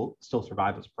still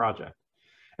survive as a project.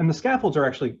 And the scaffolds are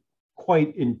actually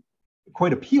quite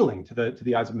appealing to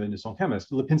the eyes of a medicinal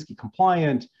chemist. Lipinski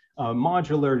compliant,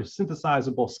 modular,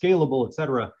 synthesizable, scalable, et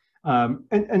cetera.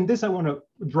 And this I want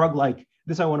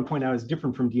to point out is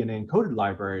different from DNA encoded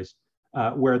libraries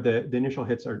where the initial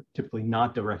hits are typically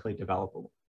not directly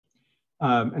developable.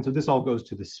 And so this all goes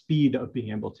to the speed of being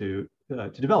able to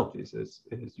develop these. As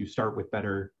you start with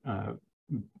better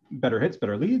hits,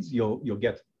 better leads, you'll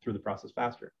get through the process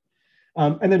faster.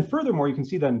 And then furthermore, you can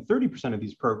see that in 30% of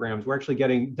these programs, we're actually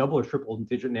getting double or triple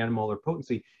digit nanomolar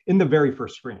potency in the very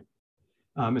first screen.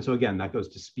 And so again, that goes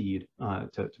to speed,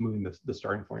 to moving the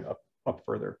starting point up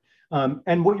further.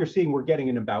 And what you're seeing, we're getting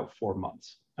in about 4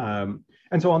 months. And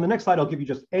so on the next slide, I'll give you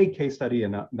just a case study,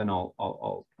 and then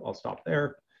I'll stop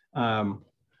there.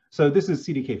 So this is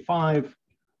CDK5.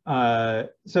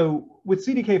 So with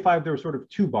CDK5, there were sort of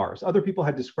 2 bars. Other people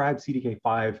had described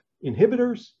CDK5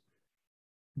 inhibitors,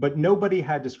 but nobody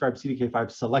had described CDK5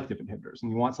 selective inhibitors,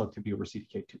 and you want selectivity over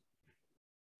CDK2.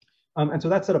 And so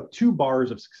that set up 2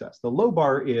 bars of success. The low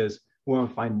bar is we want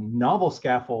to find novel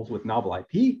scaffolds with novel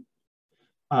IP,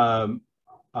 so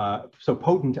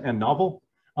potent and novel.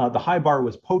 The high bar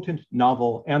was potent,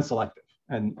 novel, and selective.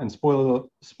 And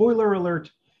spoiler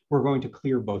alert, we're going to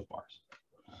clear both bars.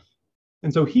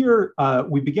 And so here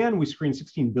we screened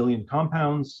 16 billion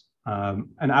compounds,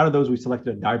 and out of those we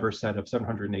selected a diverse set of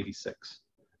 786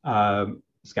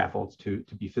 scaffolds to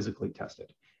be physically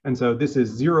tested. And so this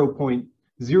is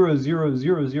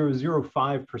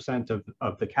 0.000005%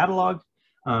 of the catalog.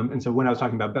 And so when I was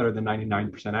talking about better than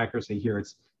 99% accuracy, here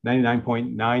it's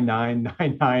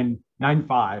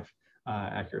 99.999995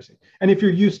 accuracy. And if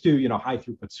you're used to, high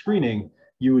throughput screening,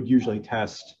 you would usually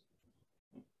test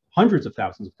hundreds of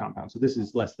thousands of compounds. So this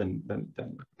is less than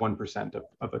 1%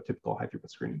 of a typical high throughput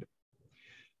screening.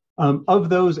 Of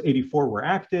those, 84 were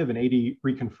active and 80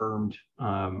 reconfirmed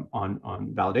on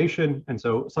validation. And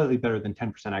so slightly better than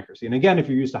 10% accuracy. And again, if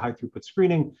you're used to high throughput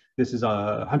screening, this is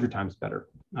 100 times better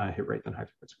hit rate than high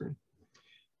throughput screening.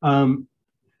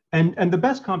 And the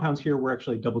best compounds here were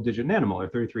actually double-digit nanomolar,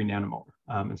 33 nanomolar.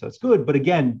 And so it's good, but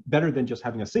again, better than just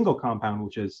having a single compound,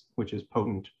 which is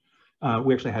potent.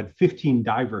 We actually had 15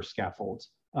 diverse scaffolds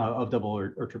of double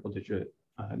or triple-digit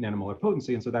nanomolar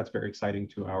potency, and so that's very exciting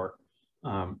to our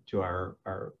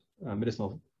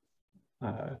medicinal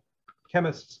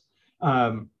chemists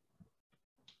because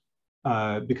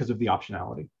of the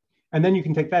optionality. And then you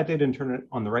can take that data and turn it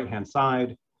on the right-hand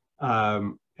side,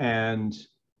 and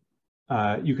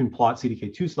you can plot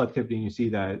CDK2 selectivity, and you see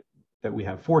that we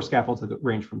have 4 scaffolds that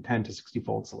range from 10 to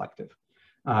 60-fold selective,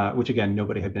 which again,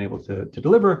 nobody had been able to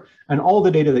deliver. And all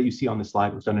the data that you see on this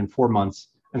slide was done in 4 months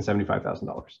and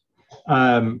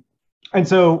 $75,000. And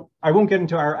so I won't get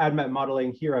into our ADMET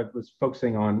modeling here. I was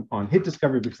focusing on hit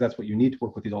discovery because that's what you need to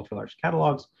work with these ultra large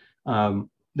catalogs.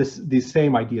 These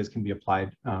same ideas can be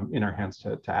applied in our hands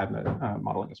to ADMET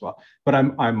modeling as well. But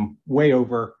I'm way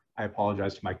over. I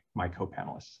apologize to my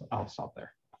co-panelists. I'll stop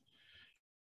there.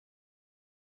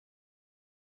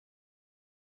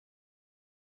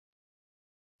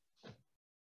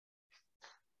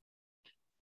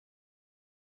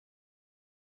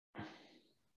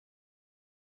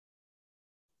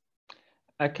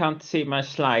 I can't see my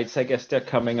slides. I guess they're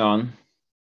coming on.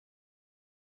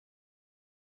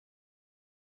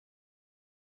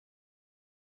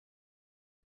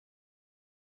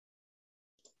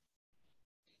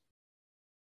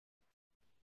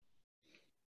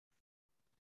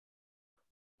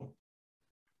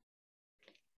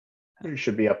 You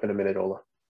should be up in a minute, Ola.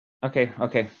 Okay,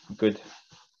 good.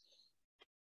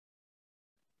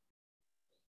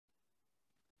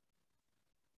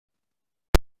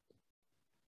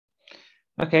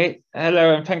 Okay,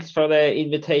 hello, and thanks for the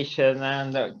invitation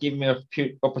and give me an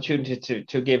opportunity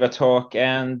to give a talk.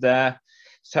 And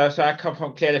so I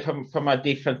come clearly from a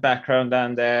different background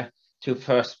than the 2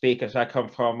 first speakers. I come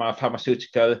from a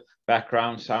pharmaceutical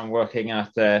background, so I'm working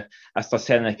at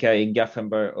AstraZeneca in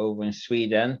Gothenburg over in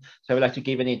Sweden. So I would like to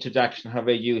give an introduction how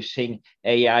we're using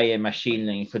AI and machine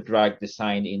learning for drug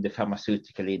design in the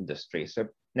pharmaceutical industry. So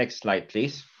next slide,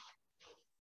 please.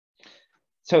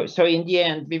 So in the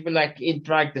end, we would like in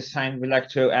drug design, we like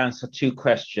to answer 2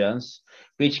 questions: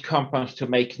 which compounds to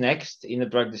make next in a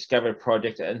drug discovery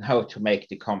project and how to make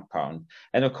the compound.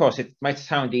 And of course, it might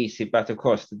sound easy, but of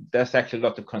course, there's actually a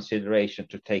lot of consideration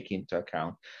to take into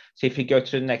account. So if you go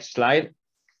to the next slide.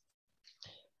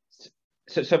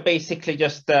 So basically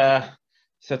just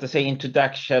so to say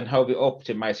introduction, how we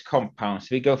optimize compounds.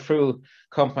 We go through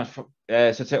compounds for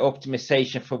so to say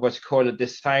optimization for what's called a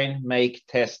design, make,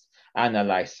 test,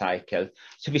 analyze cycle.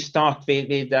 So we start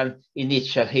with an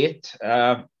initial hit,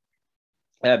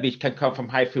 which can come from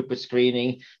high throughput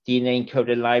screening, DNA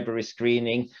encoded library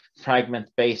screening,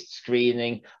 fragment-based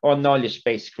screening, or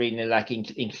knowledge-based screening, like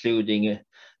including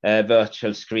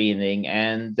virtual screening.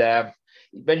 And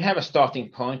when you have a starting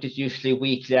point, it's usually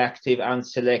weakly active,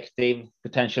 unselective,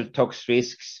 potential tox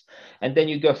risks. And then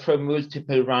you go through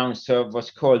multiple rounds of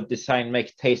what's called design,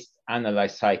 make, taste,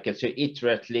 analyze cycle. So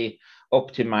iteratively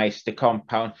optimize the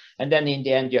compound. And then in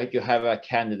the end, you have a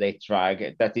candidate drug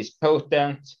that is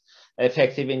potent,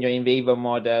 effective in your in vivo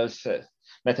models,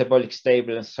 metabolic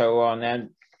stable, and so on.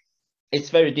 And it's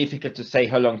very difficult to say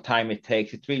how long time it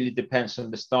takes. It really depends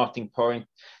on the starting point,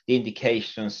 the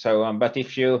indication, and so on. But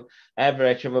if you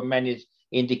average over many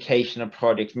indication of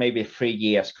products, maybe 3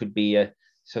 years could be a,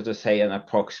 so to say, an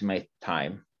approximate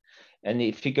time. And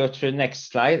if you go to the next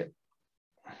slide.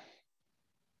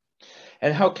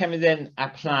 And how can we then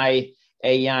apply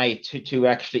AI to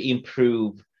actually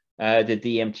improve the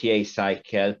DMTA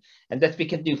cycle? And that we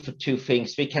can do for 2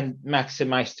 things. We can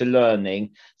maximize the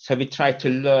learning. So we try to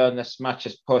learn as much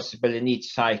as possible in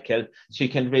each cycle, so you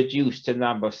can reduce the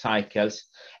number of cycles.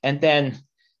 And then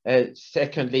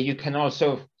secondly, you can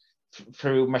also,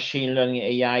 through machine learning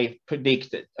AI,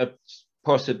 predict a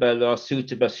possible or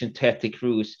suitable synthetic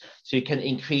routes, so you can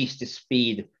increase the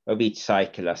speed of each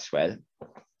cycle as well.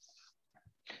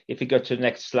 If you go to the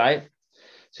next slide.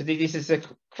 So this is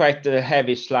quite a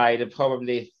heavy slide, and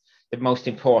probably the most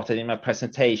important in my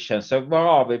presentation. So where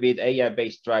are we with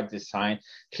AI-based drug design?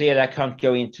 Clearly, I can't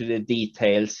go into the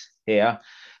details here.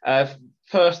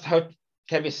 First, how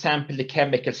can we sample the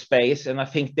chemical space? And I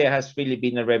think there has really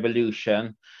been a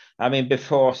revolution. I mean,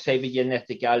 before, say, the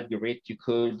genetic algorithm, you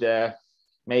could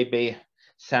maybe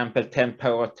sample 10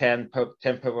 power 10,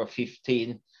 10 power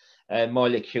 15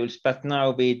 molecules, but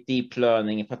now with deep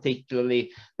learning, particularly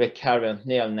recurrent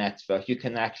neural network, you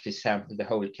can actually sample the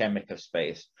whole chemical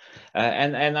space.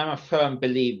 And I'm a firm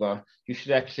believer you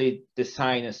should actually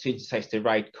design and synthesize the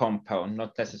right compound,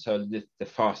 not necessarily the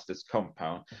fastest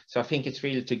compound. So I think it's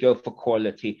really to go for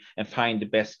quality and find the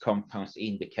best compounds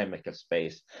in the chemical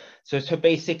space. So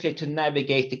basically to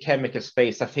navigate the chemical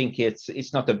space, I think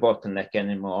it's not a bottleneck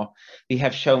anymore. We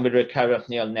have shown with recurrent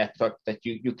neural network that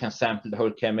you can sample the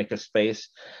whole chemical space.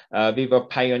 We were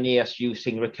pioneers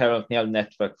using recurrent neural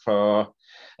network for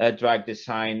drug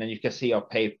design, and you can see our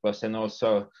papers, and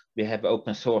also we have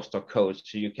open source code,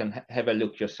 so you can have a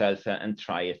look yourself and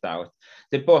try it out.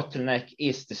 The bottleneck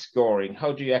is the scoring.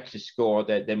 How do you actually score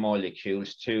the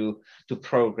molecules to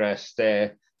progress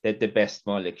the best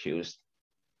molecules?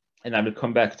 And I will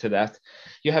come back to that.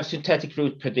 You have synthetic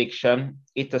route prediction.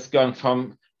 It has gone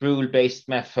from rule-based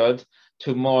method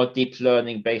to more deep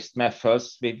learning-based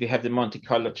methods. We have the Monte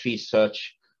Carlo tree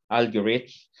search algorithm.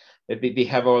 We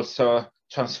have also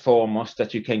transformers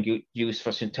that you can use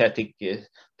for synthetic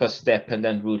first step and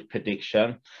then route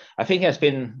prediction. I think there's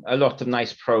been a lot of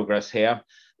nice progress here,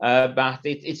 but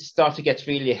it's starting to get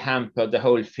really hampered, the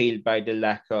whole field, by the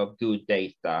lack of good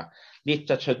data.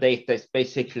 Literature data is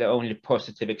basically only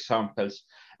positive examples,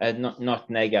 not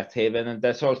negative. And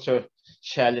there's also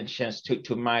challenges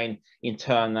to mine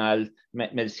internal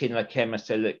medicinal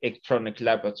chemical electronic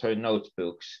laboratory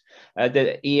notebooks.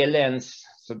 The ELNs,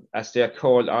 so as they are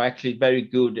called, are actually very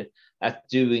good at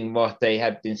doing what they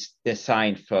have been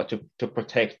designed for, to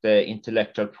protect the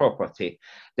intellectual property.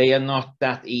 They are not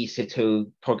that easy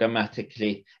to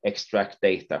programmatically extract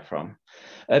data from.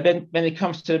 When it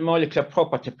comes to molecular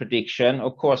property prediction,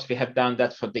 of course, we have done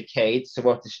that for decades. So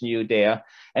what is new there?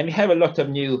 And we have a lot of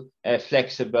new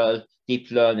flexible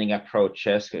deep learning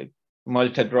approaches.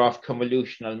 Molecular graph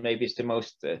convolutional maybe is the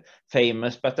most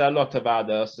famous, but there are a lot of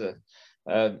others.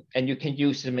 And you can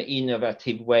use them in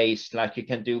innovative ways, like you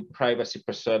can do privacy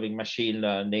preserving machine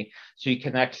learning. So you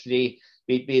can actually,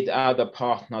 with other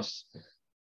partners,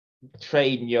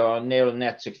 train your neural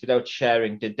networks without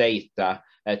sharing the data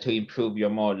to improve your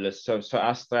models. So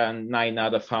Astra and 9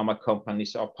 other pharma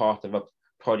companies are part of a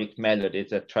Project Melody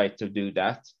that try to do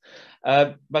that.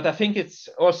 But I think it's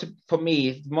also, for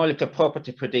me, molecular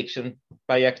property prediction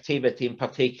by activity in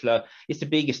particular is the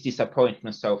biggest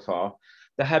disappointment so far.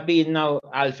 There have been no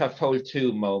AlphaFold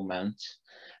 2 moment.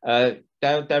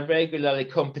 There regularly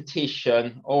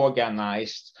competition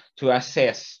organized to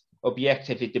assess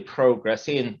objectively the progress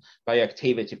in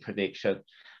bioactivity prediction.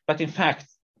 But in fact,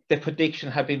 the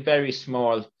prediction have been very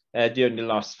small during the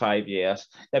last 5 years.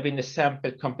 There have been the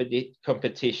sample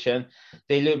competition,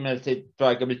 the illuminated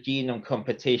druggable genome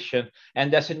competition,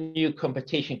 and there's a new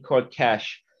competition called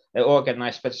CASH,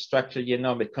 organized by the Structural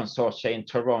Genomic Consortia in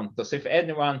Toronto. So if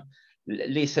anyone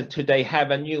listen today have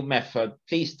a new method,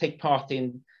 please take part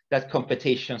in that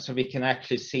competition so we can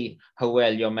actually see how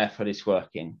well your method is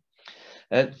working.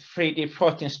 3D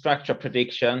protein structure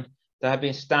prediction, there have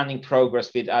been stunning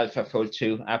progress with AlphaFold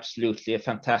 2, absolutely a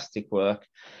fantastic work.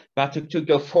 But to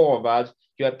go forward,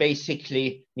 you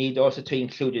basically need also to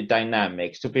include the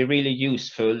dynamics. To be really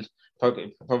useful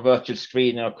for virtual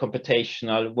screening or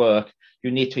computational work,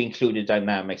 you need to include the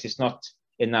dynamics. It's not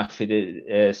enough with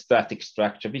the static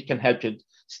structure. We can help you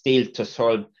still to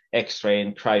solve X-ray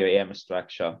and cryo-EM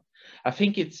structure. I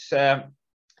think it's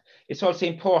also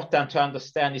important to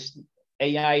understand is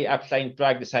AI applying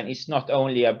drug design is not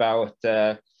only about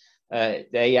the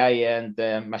AI and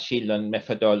machine learning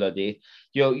methodology.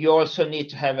 You also need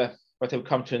to have what will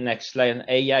come to the next slide, an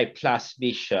AI plus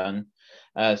vision.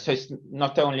 So it's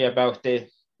not only about the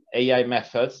AI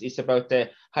methods, it's about the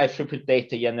high throughput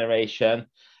data generation,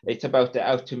 it's about the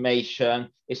automation,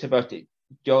 it's about the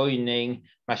joining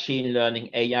machine learning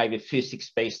AI with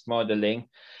physics-based modeling.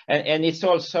 And it's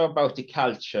also about the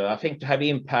culture. I think to have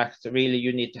impact, really,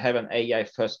 you need to have an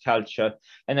AI-first culture.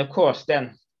 And of course,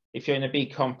 then, if you're in a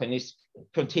big company,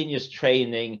 continuous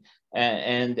training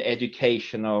and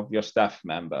education of your staff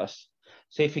members.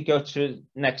 So if you go to the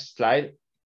next slide.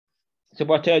 So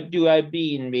what do I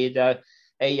mean with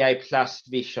AI plus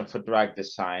vision for drug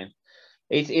design?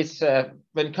 It's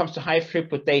when it comes to high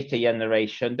throughput data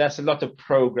generation, there's a lot of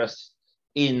progress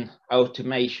in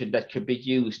automation that could be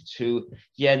used to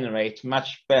generate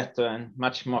much better and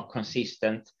much more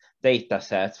consistent data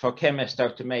sets. For chemistry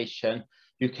automation,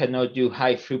 you can now do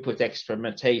high throughput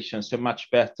experimentation, so much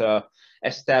better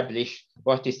establish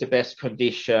what is the best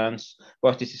conditions,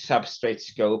 what is the substrate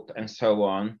scope, and so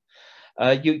on.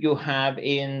 You have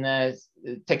in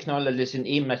technologies in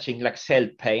imaging like cell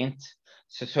paint.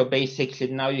 So basically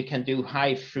now you can do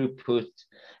high throughput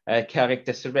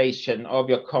characterization of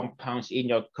your compounds in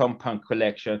your compound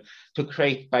collection to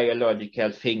create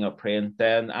biological fingerprint.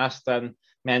 And Astra and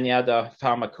many other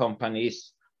pharma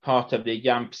companies, part of the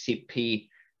JUMP-CP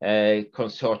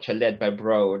consortia led by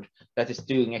Broad, that is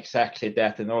doing exactly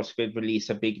that, and also will release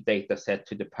a big data set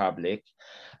to the public.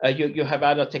 You have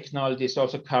other technologies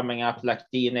also coming up like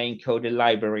DNA encoded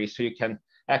libraries, so you can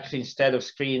actually, instead of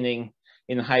screening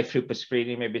in high throughput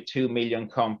screening, maybe 2 million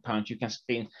compounds, you can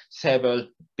screen several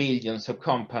billions of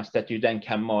compounds that you then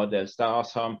can model. There are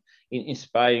some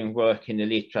inspiring work in the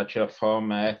literature from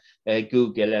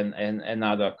Google and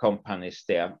other companies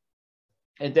there.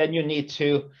 And then you need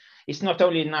to, it's not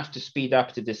only enough to speed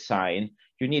up the design,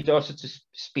 you need also to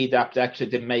speed up actually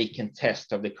the make and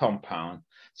test of the compound.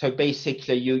 So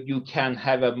basically you can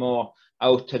have a more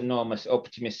autonomous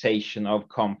optimization of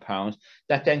compounds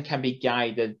that then can be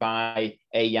guided by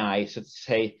AI, so to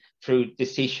say, through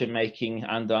decision-making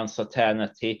under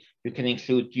uncertainty. You can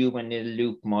include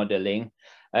human-in-the-loop modeling.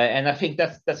 And I think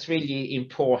that's really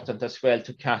important as well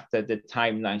to cut the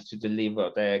timelines to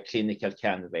deliver the clinical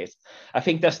candidates. I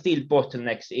think there's still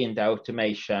bottlenecks in the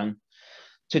automation.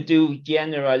 To do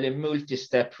generally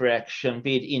multi-step reaction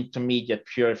with intermediate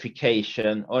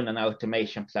purification on an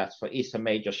automation platform is a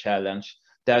major challenge.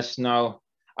 There's no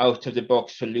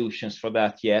out-of-the-box solutions for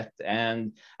that yet.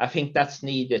 And I think that's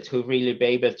needed to really be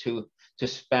able to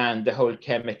span the whole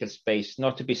chemical space,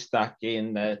 not to be stuck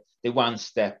in the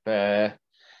one-step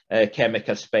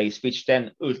chemical space, which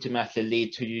then ultimately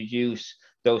lead to you use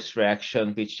those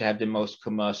reactions which have the most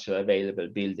commercial available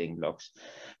building blocks.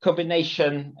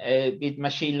 Combination with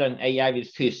machine learning AI with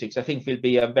physics, I think will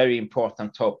be a very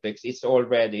important topic. It's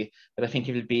already, but I think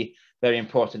it will be very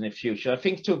important in the future. I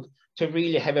think to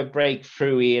really have a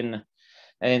breakthrough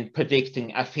in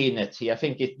predicting affinity, I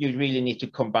think you really need to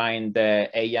combine the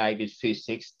AI with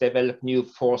physics, develop new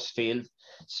force field,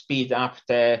 speed up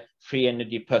the free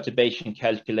energy perturbation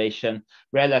calculation,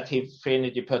 relative free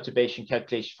energy perturbation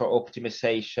calculation for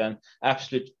optimization,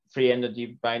 absolute free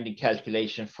energy binding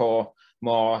calculation for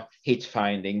more hit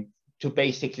finding, to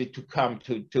basically to come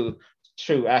to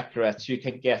true accuracy. You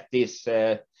can get this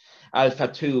alpha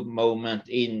 2 moment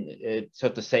in, so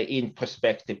to say, in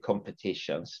prospective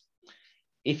competitions.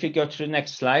 If you go to the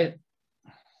next slide.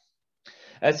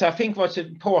 So I think what's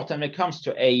important when it comes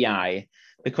to AI,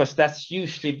 because that's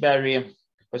usually very,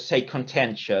 let's say,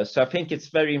 contentious. So I think it's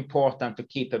very important to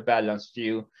keep a balanced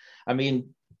view. I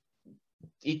mean,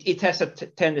 it has a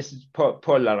tendency to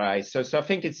polarize. So I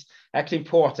think it's actually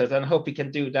important, and I hope we can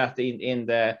do that in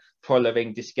the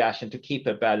following discussion, to keep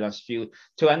a balanced view,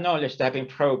 to acknowledge that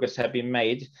progress have been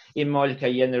made in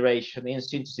molecular generation, in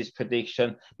synthesis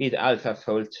prediction with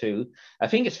AlphaFold 2. I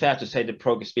think it's fair to say the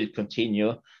progress will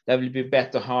continue. There will be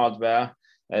better hardware,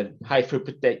 high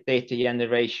throughput data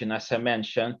generation, as I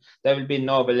mentioned. There will be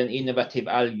novel and innovative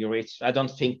algorithms. I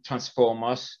don't think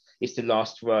transformers is the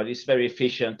last word. It's very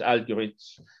efficient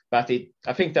algorithms, but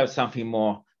I think there's something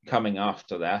more coming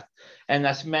after that. And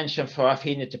as mentioned, for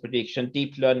affinity prediction,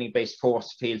 deep learning-based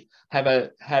force field have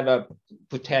a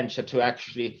potential to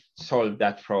actually solve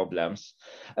that problems.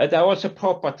 There are also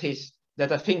properties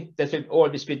that I think that will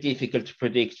always be difficult to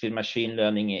predict with machine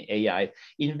learning AI.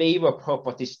 In vivo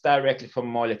properties directly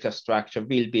from molecular structure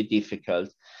will be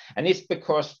difficult. And it's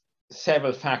because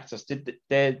several factors.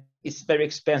 It's very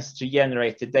expensive to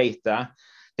generate the data.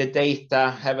 The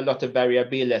data have a lot of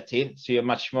variability, so you're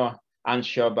much more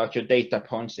unsure about your data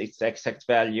points, its exact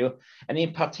value. And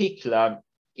in particular,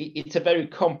 it's a very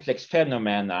complex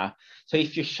phenomena. So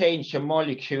if you change your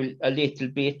molecule a little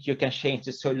bit, you can change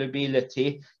the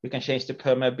solubility, you can change the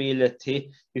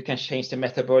permeability, you can change the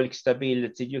metabolic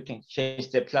stability, you can change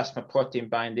the plasma protein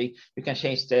binding, you can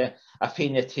change the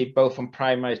affinity both on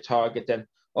primary target and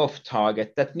off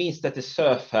target. That means that the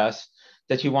surface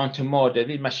that you want to model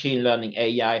with machine learning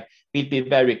AI will be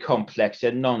very complex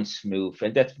and non-smooth,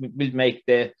 and that will make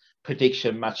the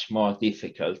prediction much more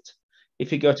difficult.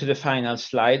 If you go to the final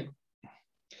slide.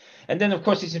 And then, of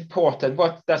course, it's important,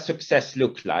 what does success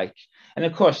look like? And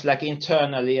of course, like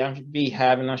internally, we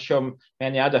have, and I'm sure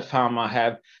many other pharma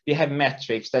have, we have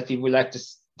metrics that we would like to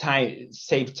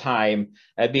save time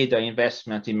with our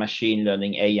investment in machine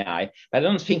learning AI. But I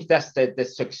don't think that's the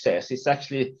success. It's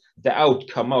actually the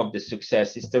outcome of the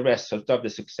success. It's the result of the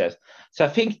success. So I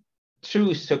think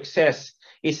true success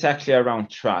is actually around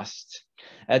trust.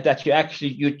 that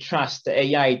you trust the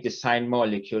AI design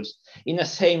molecules in the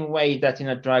same way that in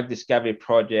a drug discovery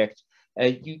project,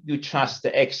 you trust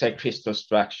the XY crystal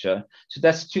structure. So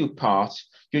that's two parts.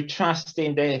 You trust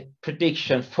in the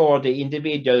prediction for the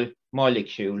individual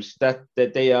molecules that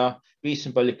they are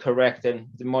reasonably correct and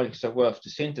the molecules are worth to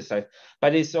synthesize.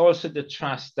 But it's also the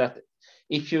trust that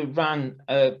if you run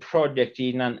a project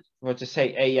in an,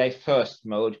 AI first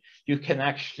mode, you can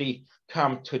actually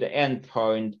come to the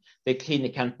endpoint, the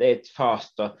clinic candidate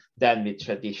faster than with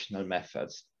traditional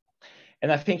methods.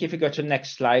 And I think if you go to the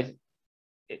next slide,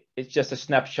 it's just a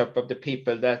snapshot of the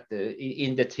people that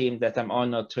in the team that I'm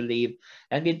honored to lead.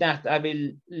 And with that, I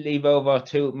will leave over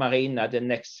to Marinna, the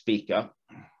next speaker.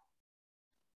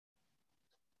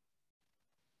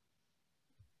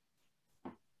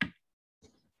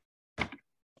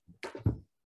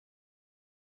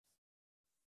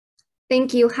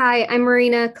 Thank you. Hi, I'm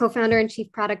Marinna, co-founder and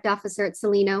chief product officer at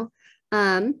Cellino.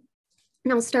 And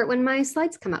I'll start when my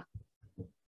slides come up.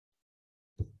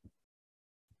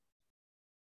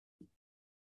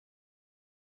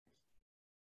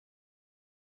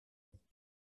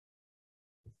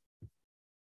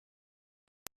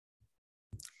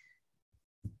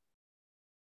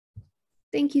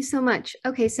 Thank you so much.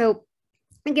 Okay, so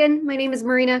again, my name is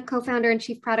Marinna, co-founder and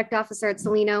chief product officer at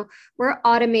Cellino. We're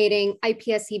automating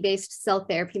iPSC-based cell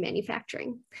therapy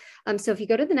manufacturing. So if you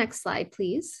go to the next slide,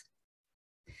 please.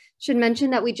 Should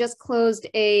mention that we just closed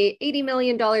a $80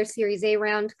 million Series A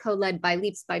round, co-led by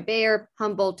Leaps by Bayer,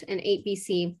 Humboldt, and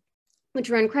 8BC, which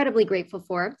we're incredibly grateful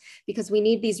for because we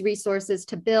need these resources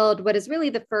to build what is really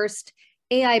the first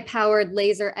AI-powered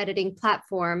laser editing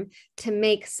platform to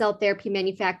make cell therapy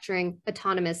manufacturing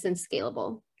autonomous and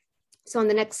scalable. So on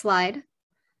the next slide,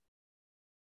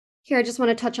 here I just want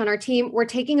to touch on our team. We're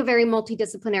taking a very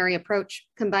multidisciplinary approach,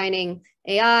 combining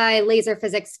AI, laser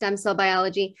physics, stem cell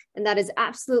biology, and that is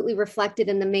absolutely reflected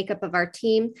in the makeup of our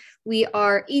team. We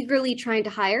are eagerly trying to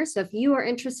hire, so if you are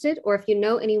interested or if you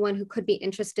know anyone who could be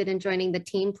interested in joining the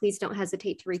team, please don't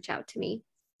hesitate to reach out to me.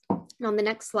 And on the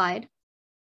next slide,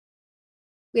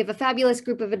 we have a fabulous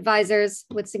group of advisors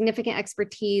with significant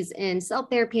expertise in cell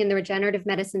therapy and the regenerative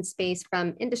medicine space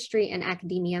from industry and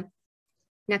academia.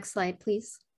 Next slide,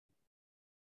 please.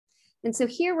 And so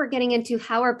here we're getting into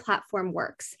how our platform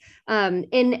works.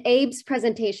 In Abe's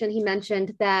presentation, he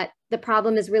mentioned that the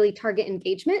problem is really target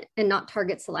engagement and not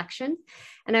target selection.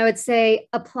 And I would say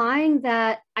applying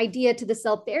that idea to the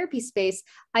cell therapy space,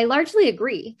 I largely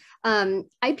agree.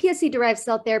 iPSC-derived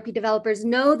cell therapy developers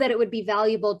know that it would be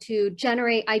valuable to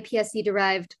generate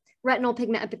iPSC-derived retinal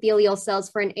pigment epithelial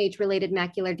cells for an age-related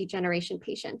macular degeneration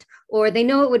patient, or they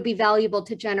know it would be valuable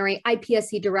to generate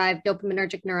iPSC-derived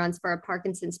dopaminergic neurons for a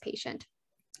Parkinson's patient.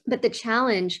 But the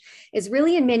challenge is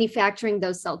really in manufacturing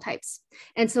those cell types.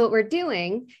 And so what we're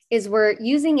doing is we're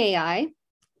using AI,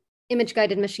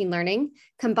 image-guided machine learning,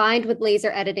 combined with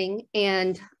laser editing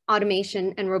and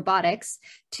automation and robotics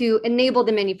to enable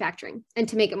the manufacturing and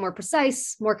to make it more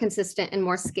precise, more consistent, and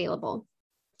more scalable.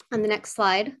 On the next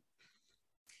slide,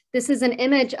 this is an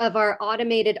image of our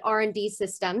automated R&D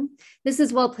system. This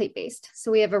is well plate based. So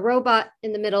we have a robot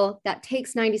in the middle that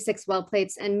takes 96 well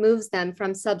plates and moves them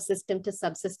from subsystem to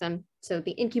subsystem. So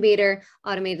the incubator,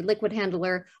 automated liquid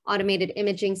handler, automated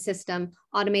imaging system,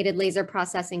 automated laser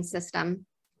processing system.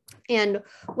 And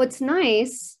what's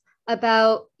nice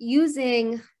about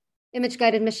using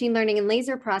image-guided machine learning and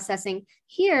laser processing,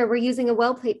 here we're using a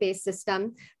well plate-based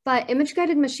system, but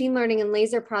image-guided machine learning and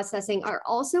laser processing are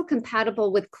also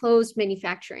compatible with closed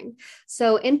manufacturing.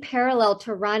 So in parallel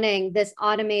to running this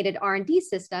automated R&D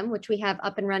system, which we have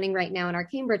up and running right now in our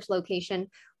Cambridge location,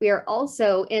 we are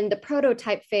also in the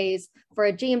prototype phase for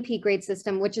a GMP grade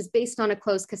system, which is based on a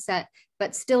closed cassette,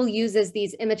 but still uses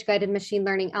these image-guided machine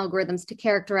learning algorithms to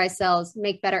characterize cells,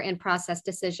 make better in-process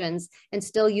decisions, and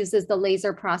still uses the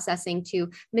laser processing to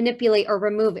manipulate or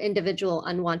remove individual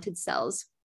unwanted cells.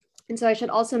 And so I should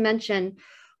also mention,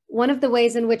 one of the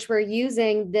ways in which we're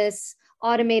using this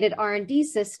automated R&D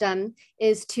system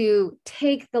is to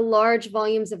take the large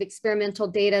volumes of experimental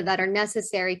data that are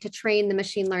necessary to train the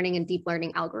machine learning and deep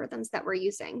learning algorithms that we're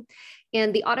using.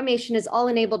 And the automation is all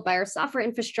enabled by our software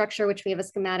infrastructure, which we have a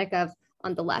schematic of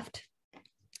on the left.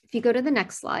 If you go to the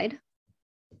next slide,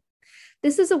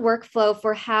 this is a workflow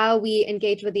for how we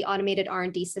engage with the automated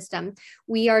R&D system.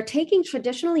 We are taking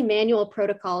traditionally manual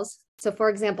protocols. So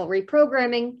for example,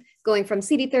 reprogramming, going from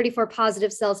CD34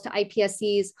 positive cells to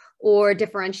iPSCs, or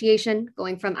differentiation,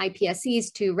 going from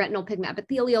iPSCs to retinal pigment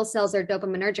epithelial cells or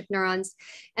dopaminergic neurons.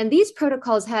 And these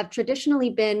protocols have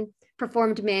traditionally been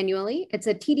performed manually. It's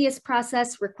a tedious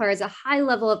process, requires a high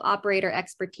level of operator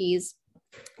expertise.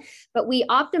 But we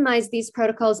optimize these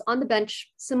protocols on the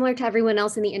bench, similar to everyone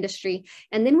else in the industry.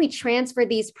 And then we transfer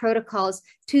these protocols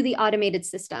to the automated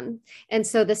system. And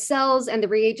so the cells and the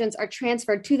reagents are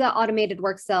transferred to the automated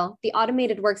work cell. The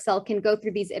automated work cell can go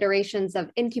through these iterations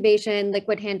of incubation,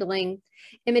 liquid handling,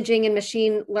 imaging and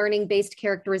machine learning based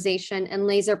characterization, and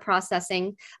laser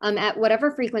processing at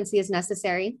whatever frequency is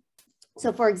necessary.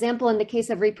 So for example, in the case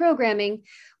of reprogramming,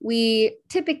 we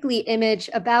typically image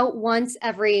about once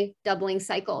every doubling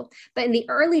cycle. But in the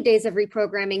early days of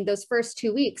reprogramming, those first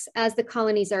 2 weeks, as the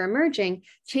colonies are emerging,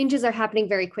 changes are happening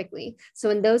very quickly. So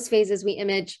in those phases, we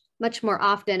image much more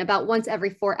often, about once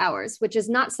every 4 hours, which is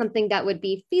not something that would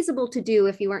be feasible to do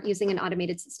if you weren't using an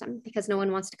automated system, because no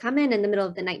one wants to come in the middle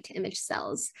of the night to image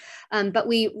cells. But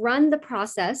we run the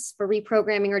process for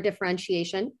reprogramming or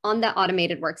differentiation on that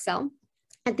automated work cell.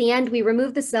 At the end, we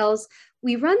remove the cells.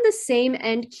 We run the same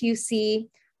NQC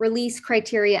release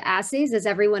criteria assays as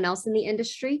everyone else in the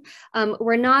industry.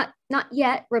 We're not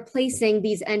yet replacing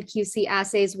these NQC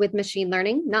assays with machine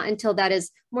learning, not until that is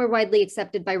more widely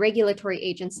accepted by regulatory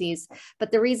agencies.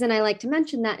 But the reason I like to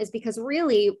mention that is because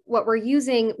really what we're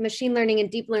using machine learning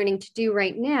and deep learning to do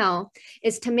right now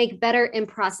is to make better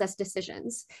in-process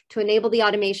decisions, to enable the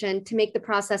automation, to make the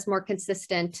process more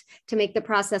consistent, to make the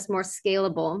process more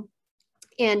scalable,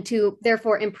 and to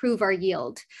therefore improve our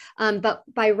yield. But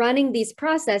by running these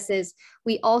processes,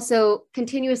 we also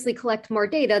continuously collect more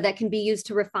data that can be used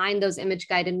to refine those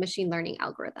image-guided machine learning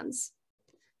algorithms.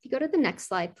 If you go to the next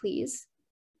slide, please.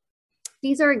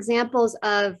 These are examples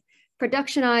of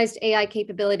productionized AI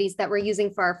capabilities that we're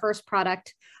using for our first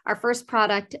product. Our first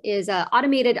product is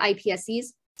automated iPSCs,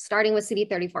 starting with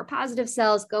CD34 positive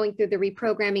cells, going through the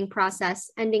reprogramming process,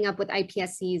 ending up with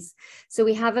iPSCs. So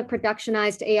we have a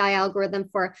productionized AI algorithm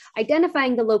for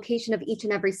identifying the location of each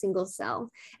and every single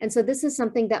cell. And so this is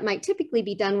something that might typically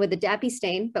be done with a DAPI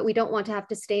stain, but we don't want to have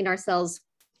to stain our cells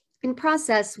in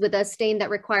process with a stain that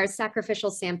requires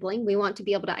sacrificial sampling. We want to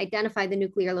be able to identify the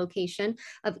nuclear location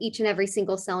of each and every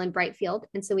single cell in bright field.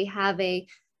 And so we have a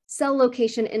cell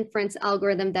location inference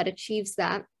algorithm that achieves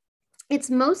that. It's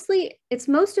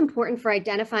most important for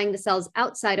identifying the cells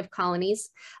outside of colonies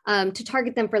to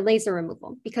target them for laser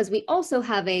removal, because we also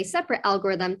have a separate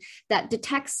algorithm that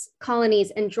detects colonies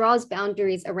and draws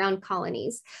boundaries around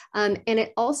colonies. And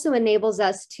it also enables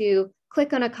us to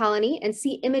click on a colony and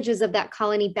see images of that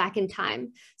colony back in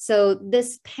time. So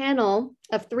this panel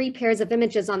of 3 pairs of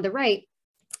images on the right,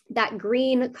 that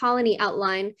green colony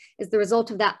outline is the result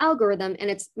of that algorithm, and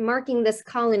it's marking this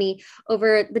colony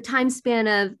over the time span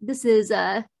of, this is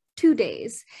 2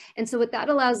 days. And so what that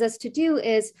allows us to do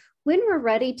is, when we're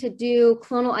ready to do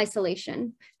clonal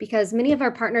isolation, because many of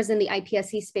our partners in the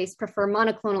iPSC space prefer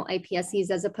monoclonal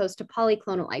iPSCs as opposed to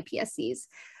polyclonal iPSCs.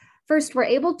 First, we're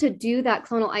able to do that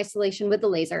clonal isolation with the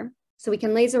laser. So we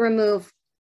can laser remove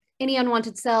any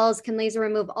unwanted cells, can laser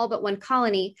remove all but 1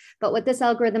 colony. But what this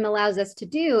algorithm allows us to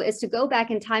do is to go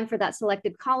back in time for that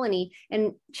selected colony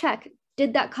and check,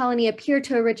 did that colony appear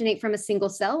to originate from a single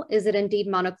cell? Is it indeed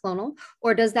monoclonal?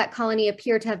 Or does that colony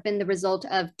appear to have been the result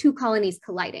of 2 colonies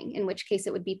colliding, in which case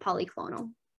it would be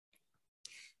polyclonal?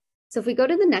 So if we go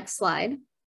to the next slide,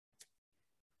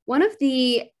 one of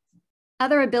the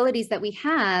other abilities that we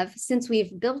have, since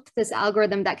we've built this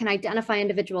algorithm that can identify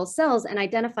individual cells and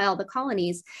identify all the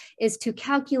colonies, is to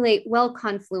calculate well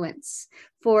confluence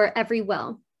for every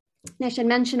well. And I should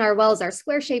mention our wells are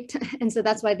square-shaped, and so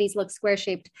that's why these look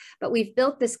square-shaped. But we've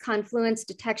built this confluence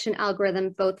detection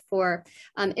algorithm both for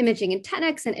imaging in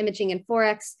 10x and imaging in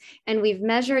 4x, and we've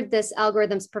measured this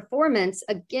algorithm's performance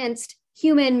against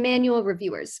human manual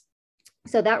reviewers.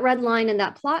 So that red line in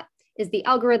that plot is the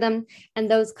algorithm, and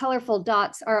those colorful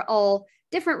dots are all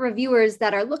different reviewers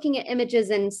that are looking at images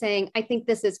and saying, I think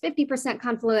this is 50%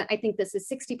 confluent, I think this is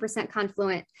 60%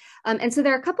 confluent. And so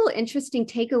there are a couple of interesting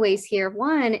takeaways here.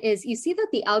 One is you see that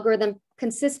the algorithm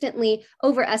consistently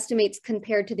overestimates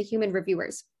compared to the human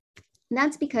reviewers. And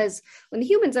that's because when the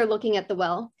humans are looking at the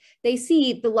well, they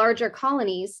see the larger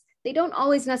colonies. They don't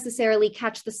always necessarily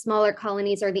catch the smaller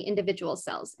colonies or the individual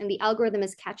cells, and the algorithm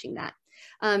is catching that.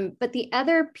 But the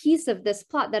other piece of this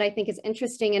plot that I think is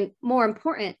interesting and more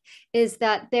important is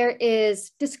that there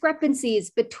is discrepancies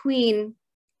between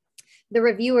the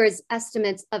reviewers'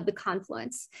 estimates of the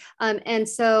confluence. And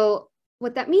so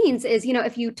what that means is,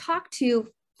 if you talk to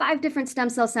 5 different stem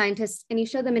cell scientists and you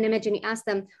show them an image and you ask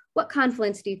them, what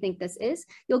confluence do you think this is?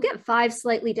 You'll get 5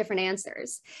 slightly different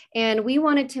answers. And we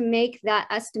wanted to make that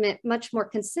estimate much more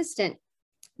consistent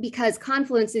because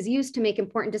confluence is used to make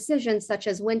important decisions such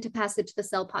as when to passage the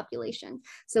cell population.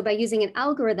 So by using an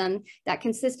algorithm that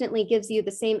consistently gives you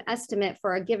the same estimate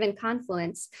for a given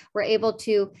confluence, we're able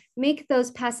to make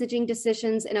those passaging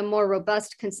decisions in a more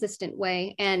robust, consistent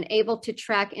way and able to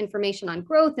track information on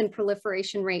growth and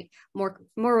proliferation rate more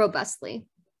robustly.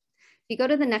 If you go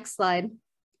to the next slide.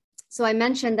 So I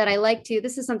mentioned that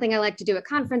this is something I like to do at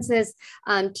conferences,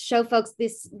 to show folks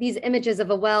these images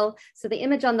of a well. So the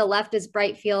image on the left is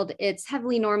bright field. It's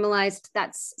heavily normalized.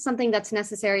 That's something that's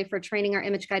necessary for training our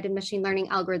image-guided machine learning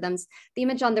algorithms. The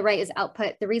image on the right is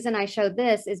output. The reason I show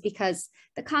this is because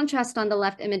the contrast on the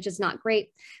left image is not great.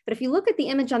 But if you look at the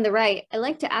image on the right, I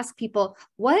like to ask people,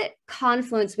 what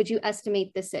confluence would you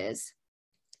estimate this is?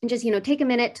 And just, take a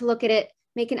minute to look at it,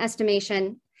 make an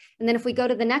estimation. And then if we go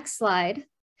to the next slide,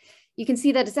 you can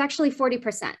see that it's actually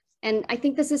 40%. And I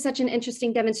think this is such an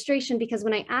interesting demonstration because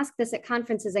when I ask this at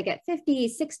conferences, I get 50,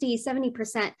 60,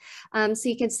 70%. So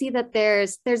you can see that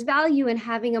there's value in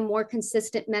having a more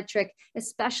consistent metric,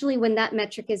 especially when that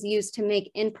metric is used to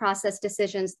make in-process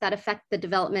decisions that affect the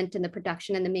development and the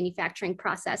production and the manufacturing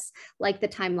process, like the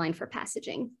timeline for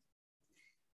passaging.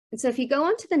 And so if you go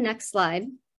on to the next slide,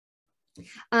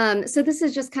 so this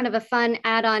is just kind of a fun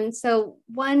add-on. So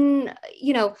one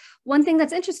thing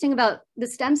that's interesting about the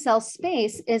stem cell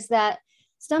space is that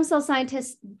stem cell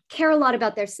scientists care a lot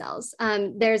about their cells.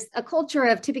 There's a culture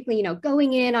of typically,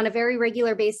 going in on a very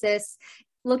regular basis,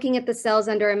 looking at the cells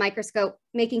under a microscope,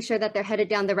 making sure that they're headed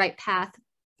down the right path.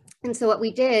 And so what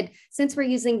we did, since we're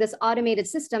using this automated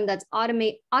system that's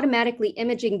automatically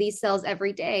imaging these cells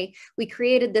every day, we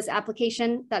created this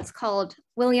application that's called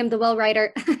William the Well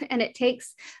Writer, and it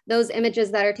takes those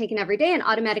images that are taken every day and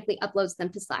automatically uploads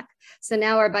them to Slack. So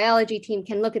now our biology team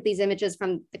can look at these images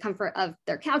from the comfort of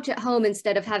their couch at home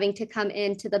instead of having to come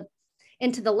into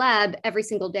the lab every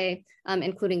single day,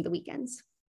 including the weekends.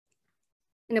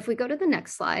 And if we go to the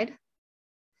next slide.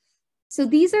 So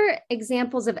these are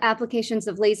examples of applications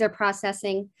of laser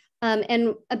processing.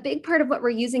 And a big part of what we're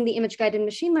using the image-guided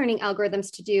machine learning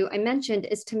algorithms to do, I mentioned,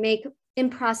 is to make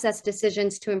in-process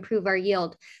decisions to improve our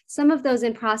yield. Some of those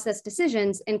in-process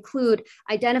decisions include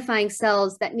identifying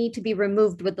cells that need to be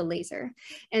removed with the laser.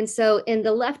 And so in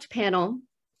the left panel,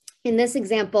 in this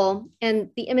example, and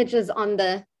the images on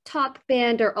the top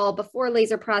band are all before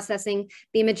laser processing.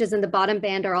 The images in the bottom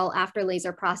band are all after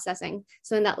laser processing.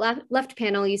 So in that left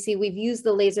panel, you see we've used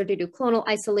the laser to do clonal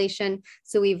isolation.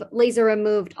 So we've laser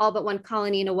removed all but one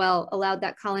colony in a well, allowed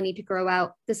that colony to grow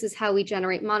out. This is how we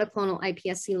generate monoclonal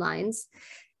iPSC lines.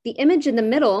 The image in the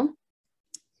middle,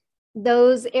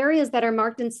 those areas that are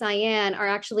marked in cyan are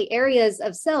actually areas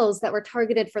of cells that were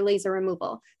targeted for laser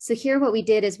removal. So here what we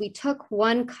did is we took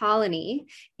one colony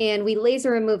and we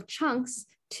laser removed chunks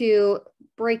to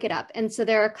break it up. And so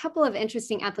there are a couple of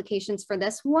interesting applications for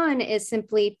this. One is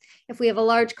simply if we have a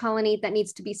large colony that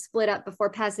needs to be split up before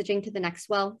passaging to the next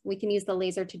well, we can use the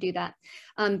laser to do that.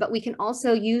 But we can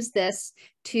also use this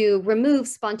to remove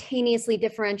spontaneously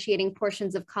differentiating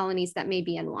portions of colonies that may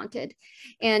be unwanted.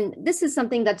 And this is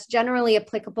something that's generally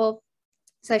applicable.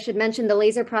 So I should mention the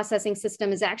laser processing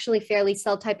system is actually fairly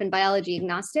cell type and biology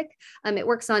agnostic. It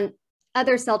works on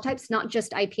other cell types, not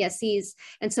just iPSCs.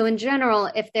 And so in general,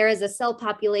 if there is a cell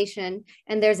population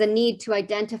and there's a need to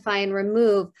identify and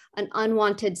remove an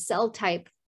unwanted cell type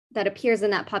that appears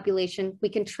in that population, we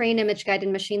can train image-guided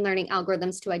machine learning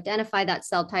algorithms to identify that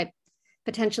cell type,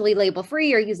 potentially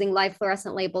label-free or using live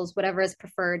fluorescent labels, whatever is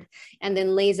preferred, and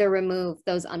then laser remove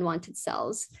those unwanted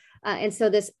cells. And so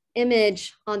this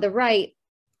image on the right,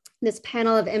 this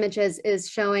panel of images is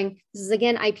showing, this is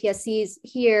again iPSCs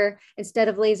here, instead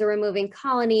of laser removing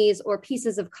colonies or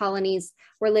pieces of colonies,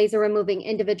 we're laser removing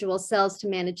individual cells to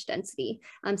manage density.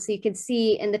 So you can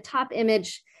see in the top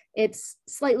image, it's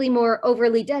slightly more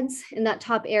overly dense in that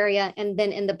top area. And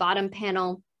then in the bottom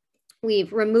panel,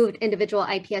 we've removed individual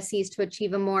iPSCs to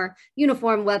achieve a more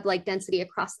uniform web-like density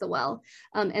across the well.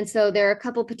 And so there are a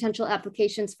couple potential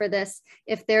applications for this.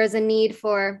 If there is a need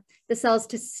for the cells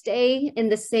to stay in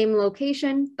the same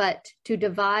location, but to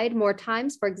divide more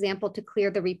times, for example, to clear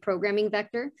the reprogramming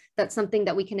vector, that's something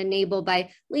that we can enable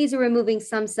by laser removing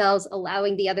some cells,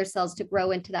 allowing the other cells to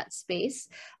grow into that space.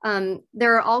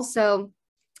 There are also,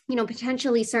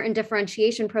 potentially certain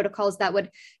differentiation protocols that would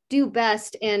do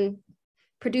best in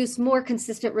produce more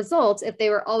consistent results if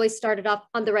they were always started off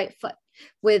on the right foot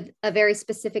with a very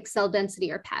specific cell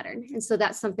density or pattern. And so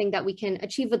that's something that we can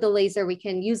achieve with the laser. We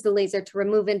can use the laser to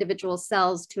remove individual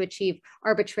cells to achieve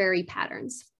arbitrary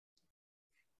patterns.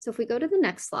 So if we go to the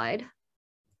next slide,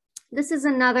 this is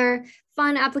another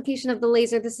fun application of the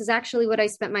laser. This is actually what I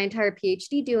spent my entire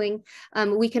PhD doing.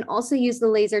 We can also use the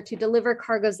laser to deliver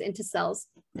cargoes into cells.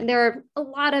 And there are a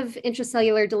lot of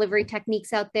intracellular delivery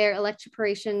techniques out there.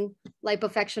 Electroporation,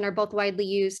 liposuction are both widely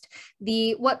used.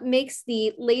 What makes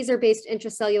the laser-based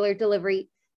intracellular delivery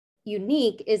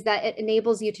unique is that it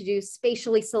enables you to do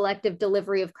spatially selective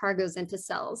delivery of cargoes into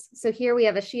cells. So here we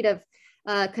have a sheet of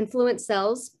confluent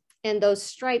cells, and those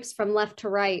stripes from left to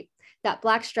right, that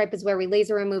black stripe is where we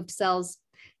laser removed cells.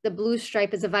 The blue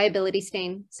stripe is a viability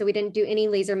stain, so we didn't do any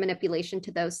laser manipulation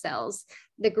to those cells.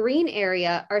 The green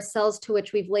area are cells to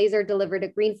which we've laser delivered a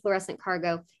green fluorescent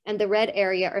cargo, and the red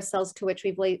area are cells to which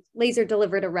we've laser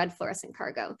delivered a red fluorescent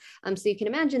cargo. So you can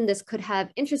imagine this could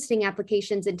have interesting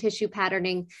applications in tissue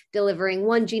patterning, delivering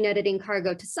one gene editing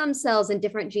cargo to some cells and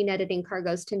different gene editing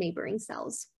cargos to neighboring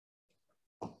cells.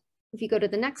 If you go to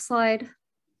the next slide.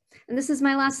 And this is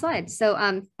my last slide. So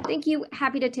thank you.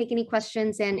 Happy to take any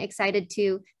questions and excited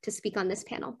to speak on this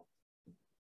panel.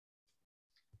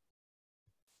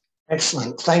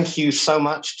 Excellent. Thank you so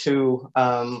much to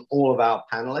all of our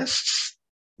panelists.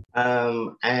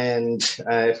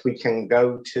 If we can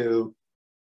go to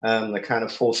the kind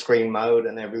of full screen mode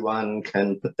and everyone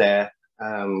can put their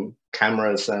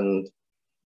cameras and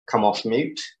come off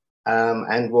mute,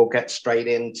 and we'll get straight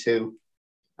into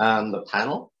the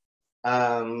panel.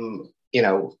 You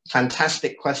know,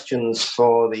 fantastic questions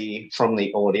from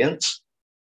the audience.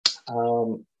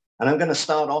 And I'm going to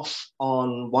start off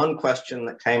on one question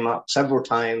that came up several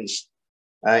times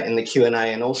in the Q&A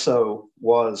and also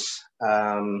was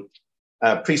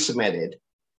pre-submitted.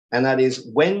 And that is,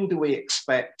 when do we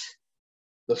expect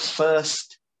the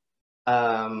first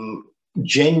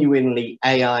genuinely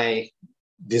AI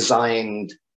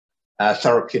designed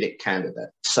therapeutic candidate?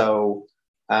 So,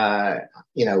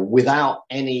 you know, without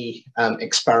any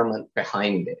experiment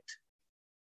behind it.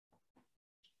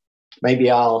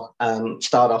 Maybe I'll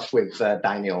start off with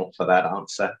Daniel for that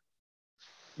answer.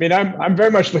 I mean, I'm very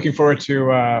much looking forward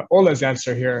to Ola's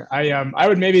answer here. I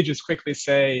would maybe just quickly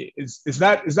say, is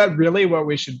that really what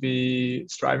we should be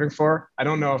striving for? I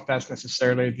don't know if that's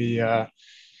necessarily the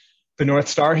North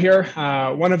Star here.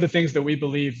 One of the things that we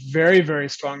believe very, very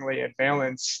strongly at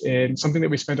Valence, and something that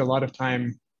we spend a lot of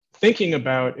time thinking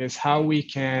about, is how we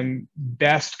can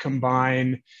best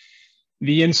combine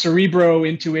the in cerebro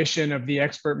intuition of the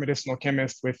expert medicinal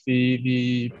chemist with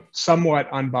the somewhat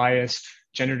unbiased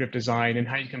generative design, and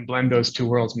how you can blend those two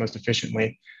worlds most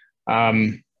efficiently.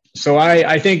 So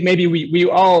I think maybe we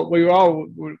all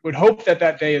would hope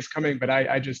that day is coming, but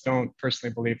I just don't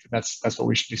personally believe that that's what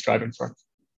we should be striving for.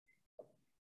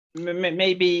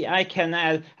 Maybe I can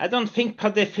add, I don't think per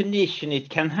definition it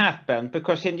can happen,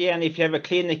 because in the end, if you have a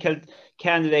clinical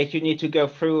candidate, you need to go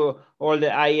through all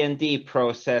the IND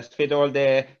process with all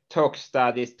the tox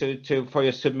studies for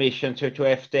your submission to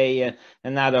FDA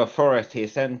and other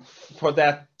authorities. And for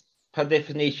that, per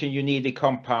definition, you need a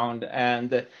compound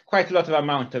and quite a lot of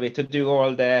amount of it to do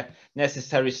all the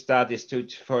necessary studies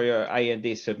for your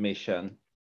IND submission.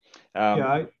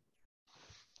 Yeah,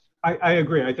 I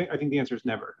agree. I think the answer is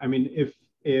never. I mean,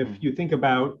 if you think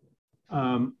about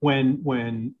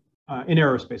when in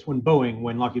aerospace,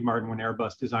 when Lockheed Martin, when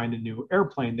Airbus designed a new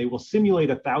airplane, they will simulate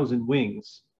 1,000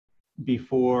 wings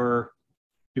before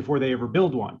they ever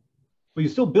build one. But you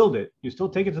still build it. You still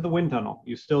take it to the wind tunnel.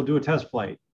 You still do a test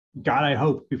flight. God, I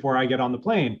hope before I get on the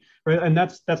plane. Right? And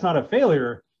that's not a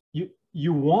failure.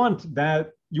 You want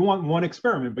one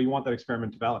experiment, but you want that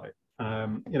experiment to validate.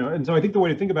 You know, and so I think the way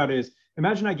to think about it is,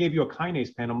 imagine I gave you a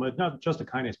kinase panel, but not just a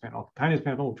kinase panel. A kinase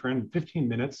panel will run in 15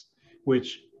 minutes,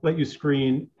 which let you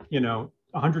screen, you know,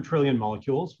 100 trillion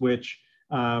molecules, which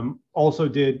also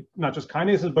did not just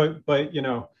kinases, but you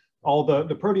know, all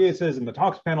the proteases and the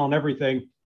tox panel and everything.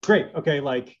 Great. Okay,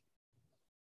 like,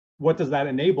 what does that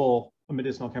enable a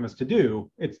medicinal chemist to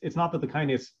do? It's not that the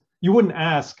kinase. You wouldn't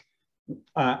ask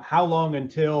how long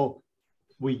until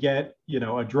we get, you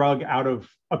know, a drug out of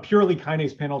a purely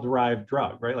kinase panel derived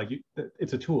drug, right? Like,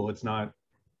 it's a tool. It's not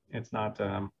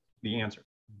the answer.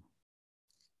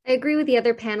 I agree with the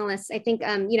other panelists. I think,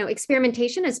 you know,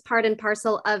 experimentation is part and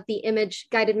parcel of the image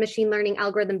guided machine learning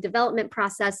algorithm development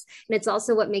process, and it's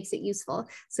also what makes it useful.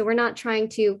 So we're not trying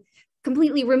to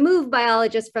completely remove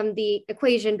biologists from the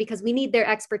equation because we need their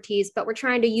expertise, but we're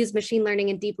trying to use machine learning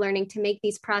and deep learning to make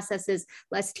these processes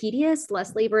less tedious,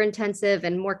 less labor intensive,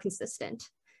 and more consistent.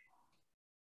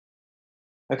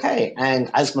 Okay, and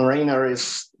as Marinna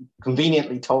is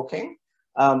conveniently talking,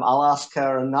 I'll ask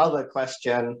her another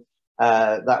question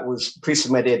that was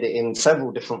pre-submitted in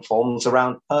several different forms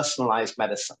around personalized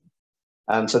medicine.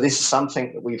 So this is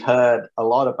something that we've heard a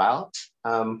lot about.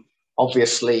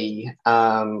 Obviously,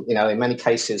 you know, in many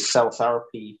cases, cell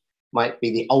therapy might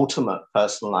be the ultimate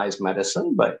personalized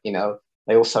medicine, but, you know,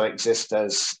 they also exist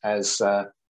as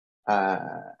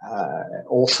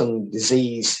orphan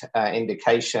disease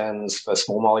indications for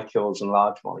small molecules and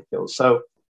large molecules. So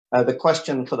the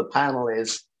question for the panel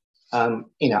is,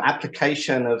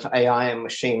 application of AI and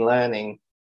machine learning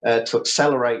to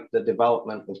accelerate the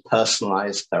development of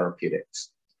personalized therapeutics.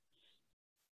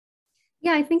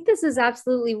 Yeah, I think this is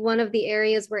absolutely one of the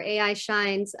areas where AI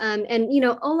shines. And,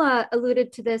 Ola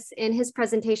alluded to this in his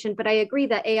presentation, but I agree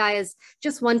that AI is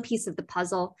just one piece of the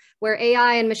puzzle. Where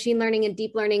AI and machine learning and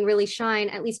deep learning really shine,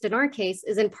 at least in our case,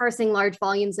 is in parsing large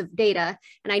volumes of data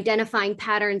and identifying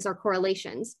patterns or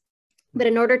correlations. But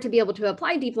in order to be able to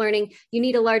apply deep learning, you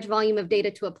need a large volume of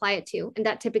data to apply it to, and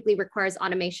that typically requires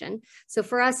automation. So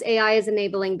for us, AI is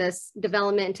enabling this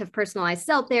development of personalized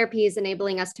cell therapies,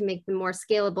 enabling us to make them more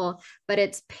scalable, but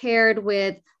it's paired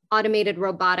with automated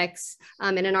robotics,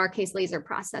 and in our case, laser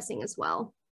processing as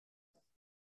well.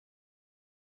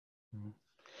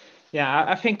 Yeah,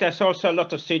 I think there's also a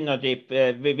lot of synergy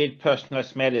with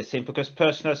personalized medicine, because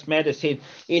personalized medicine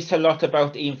is a lot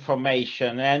about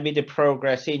information, and with the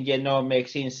progress in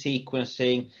genomics, in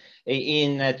sequencing,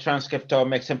 in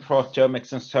transcriptomics and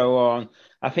proteomics and so on,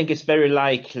 I think it's very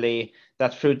likely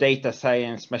that through data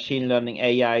science, machine learning,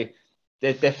 AI,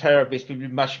 the therapies will be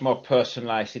much more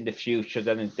personalized in the future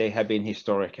than they have been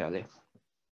historically.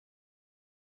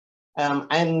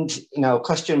 And, a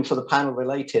question for the panel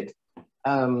related.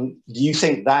 Do you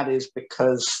think that is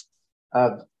because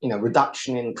of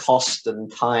reduction in cost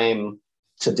and time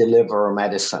to deliver a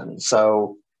medicine?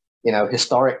 So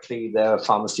historically the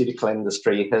pharmaceutical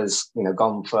industry has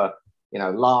gone for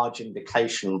large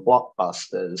indication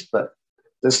blockbusters, but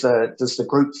does the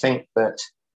group think that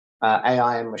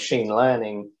AI and machine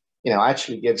learning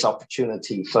actually gives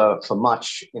opportunity for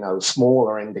much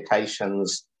smaller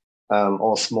indications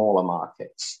or smaller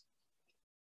markets?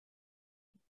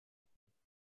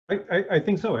 I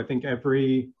think so. I think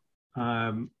every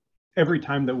time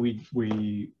that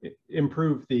we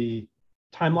improve the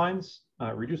timelines,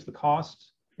 reduce the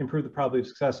cost, improve the probability of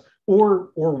success,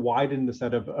 or widen the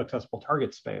set of accessible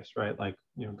target space, right? Like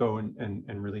go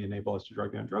and really enable us to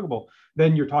drug the undruggable.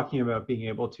 Then you're talking about being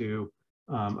able to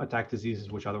attack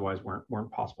diseases which otherwise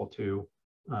weren't possible to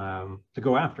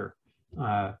go after.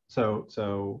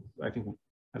 So I think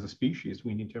as a species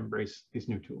we need to embrace these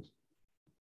new tools.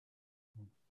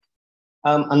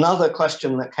 Another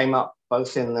question that came up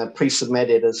both in the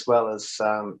pre-submitted as well as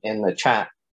in the chat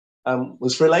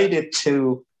was related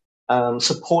to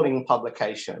supporting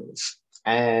publications,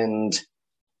 and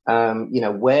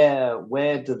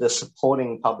where do the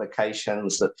supporting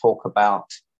publications that talk about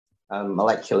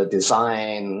molecular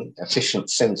design, efficient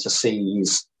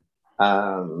syntheses,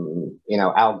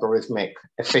 algorithmic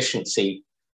efficiency,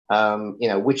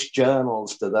 which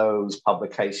journals do those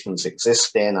publications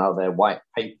exist in? Are there white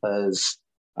papers,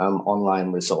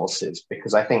 online resources?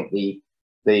 Because I think the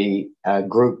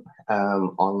group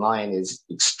online is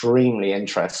extremely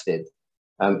interested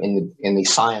in the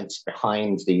science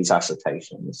behind these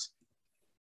assertions.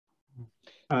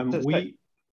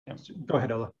 Go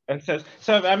ahead, Ola. So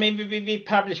I mean, we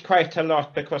publish quite a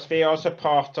lot because we're also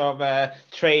part of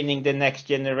training the next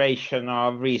generation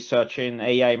of research in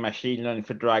AI machine learning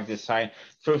for drug design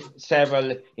through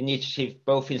several initiatives,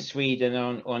 both in Sweden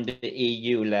and on the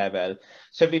EU level.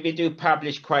 So we do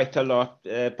publish quite a lot,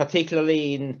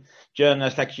 particularly in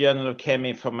journals like Journal of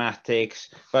Cheminformatics,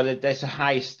 but there's a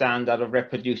high standard of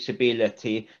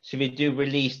reproducibility. So we do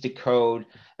release the code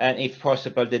and, if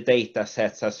possible, the data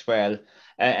sets as well.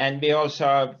 And we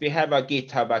have a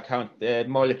GitHub account,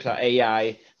 Molecular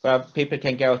AI, where people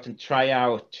can go out and try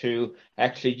out to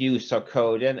actually use our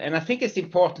code. And I think it's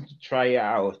important to try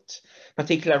out,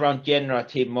 particularly around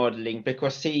generative modeling,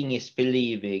 because seeing is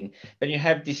believing. When you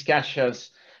have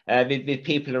discussions with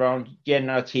people around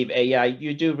generative AI,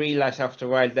 you do realize after a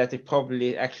while that they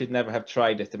probably actually never have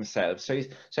tried it themselves. So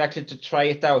actually to try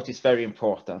it out is very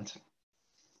important.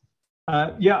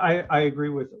 Yeah, I agree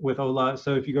with Ola.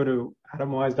 So if you go to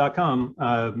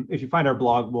atomwise.com, if you find our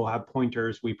blog, we'll have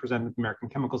pointers. We present with the American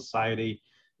Chemical Society.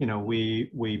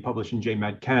 We publish in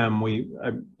JMed Chem.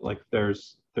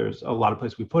 There's a lot of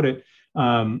places we put it,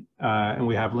 and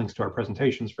we have links to our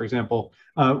presentations. For example,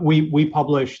 we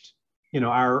published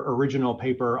our original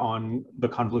paper on the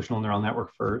convolutional neural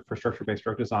network for structure-based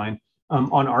drug design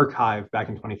on arXiv back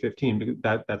in 2015, because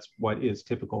that's what is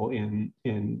typical in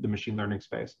the machine learning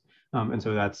space. And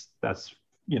so that's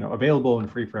available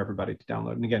and free for everybody to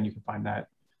download. And again, you can find that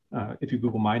if you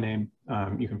Google my name,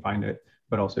 you can find it.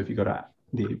 But also if you go to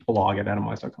the blog at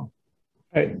atomwise.com.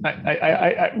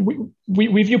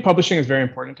 We view publishing as very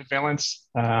important at Valence.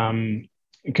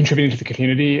 Contributing to the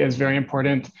community is very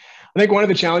important. I think one of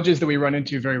the challenges that we run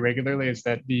into very regularly is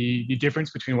that the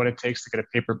difference between what it takes to get a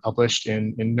paper published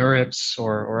in NeurIPS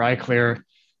or iClear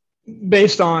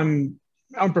based on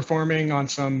outperforming on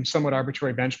some somewhat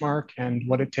arbitrary benchmark and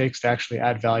what it takes to actually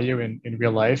add value in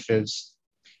real life is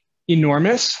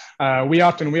enormous. We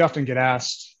often get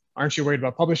asked, aren't you worried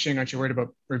about publishing? Aren't you worried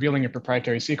about revealing your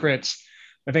proprietary secrets?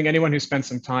 I think anyone who spent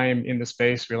some time in the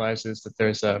space realizes that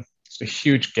there's a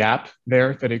huge gap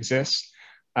there that exists.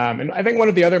 And I think one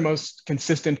of the other most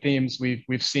consistent themes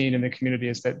we've seen in the community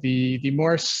is that the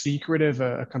more secretive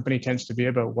a company tends to be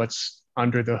about what's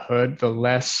under the hood, the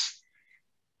less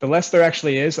there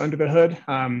actually is under the hood.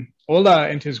 Ola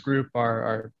and his group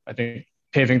are I think,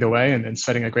 paving the way and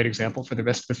setting a great example for the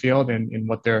rest of the field in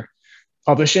what they're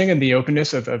publishing and the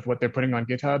openness of what they're putting on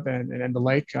GitHub and the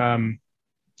like.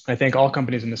 I think all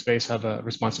companies in the space have a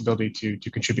responsibility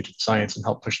to contribute to the science and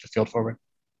help push the field forward.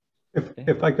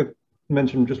 If I could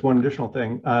mention just one additional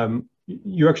thing,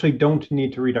 you actually don't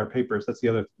need to read our papers. That's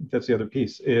the other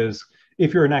piece. Is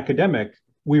if you're an academic,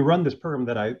 we run this program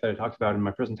that I talked about in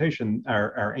my presentation,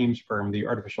 our AIMS program, the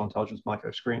Artificial Intelligence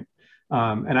Molecular Screen.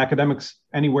 And academics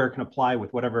anywhere can apply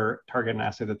with whatever target and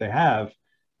assay that they have.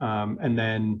 And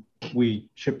then we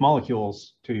ship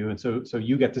molecules to you. And so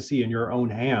you get to see in your own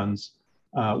hands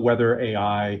whether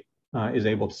AI is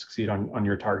able to succeed on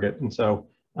your target. And so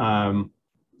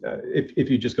if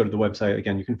you just go to the website,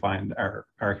 again, you can find our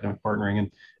academic partnering.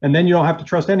 And then you don't have to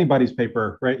trust anybody's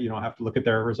paper, right? You don't have to look at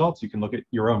their results. You can look at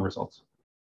your own results.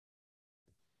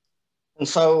 And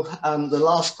so the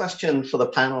last question for the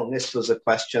panel, and this was a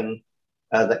question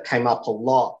that came up a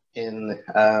lot in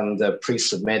the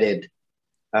pre-submitted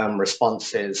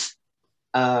responses.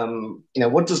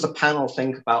 What does the panel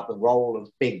think about the role of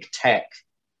big tech,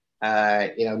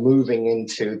 moving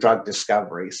into drug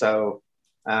discovery? So,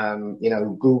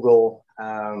 Google,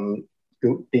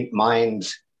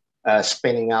 DeepMind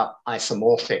spinning up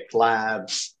isomorphic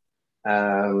labs,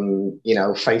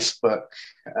 Facebook,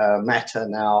 Meta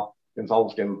now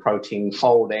involved in protein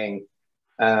folding.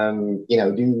 Do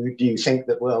you think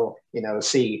that we'll,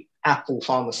 see Apple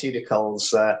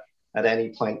Pharmaceuticals at any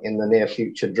point in the near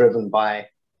future driven by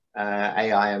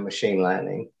AI and machine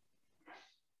learning?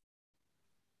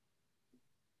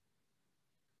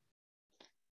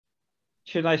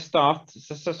 Should I start?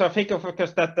 So I think, of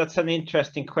course, that's an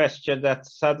interesting question that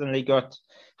suddenly got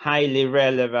highly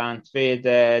relevant with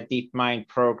DeepMind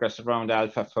progress around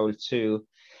AlphaFold 2.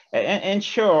 And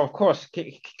sure, of course,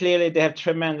 clearly they have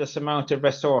tremendous amount of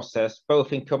resources,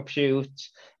 both in compute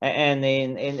and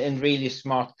in really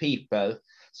smart people.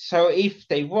 So if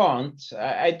they want,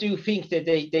 I do think that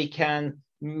they can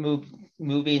move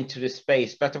into the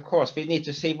space. But of course, we need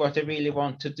to see what they really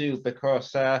want to do,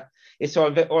 because it's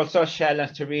also a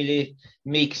challenge to really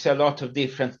mix a lot of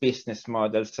different business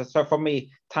models. So for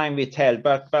me, time will tell.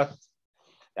 But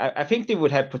I think they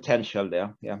would have potential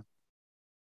there. Yeah.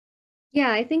 Yeah,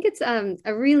 I think it's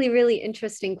a really, really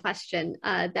interesting question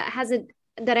that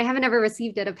I haven't ever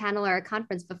received at a panel or a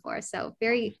conference before. So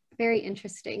very, very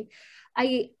interesting.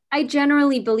 I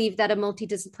generally believe that a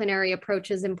multidisciplinary approach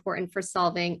is important for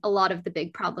solving a lot of the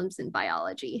big problems in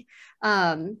biology.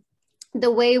 The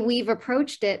way we've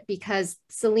approached it, because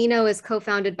Cellino is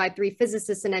co-founded by 3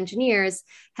 physicists and engineers,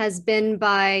 has been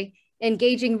by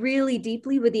engaging really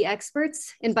deeply with the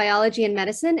experts in biology and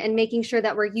medicine and making sure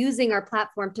that we're using our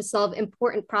platform to solve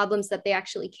important problems that they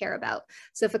actually care about.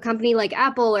 So if a company like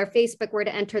Apple or Facebook were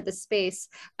to enter the space,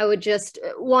 I would just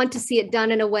want to see it done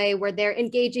in a way where they're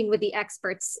engaging with the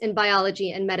experts in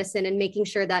biology and medicine and making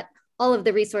sure that all of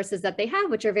the resources that they have,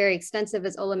 which are very extensive,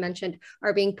 as Ola mentioned,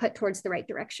 are being put towards the right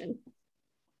direction.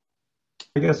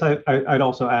 I guess I'd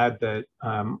also add that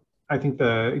I think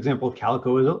the example of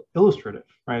Calico is illustrative,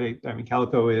 right? I mean,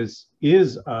 Calico is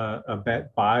a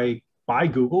bet by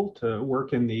Google to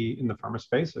work in the pharma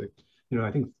space.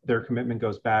 I think their commitment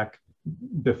goes back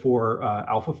before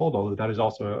AlphaFold, although that is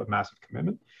also a massive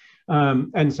commitment.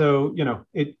 And so,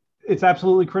 it's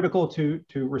absolutely critical to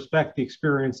respect the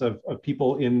experience of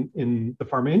people in the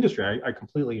pharma industry. I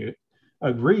completely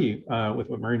agree with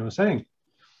what Marinna was saying.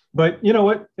 But you know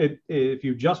what? If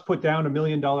you just put down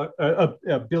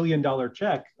 $1 billion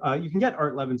check, you can get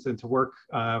Art Levinson to work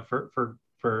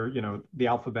for the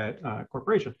Alphabet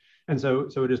Corporation, and so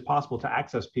it is possible to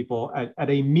access people at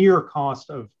a mere cost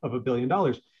of $1 billion,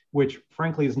 which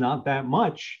frankly is not that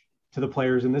much to the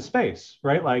players in this space,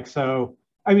 right? Like, so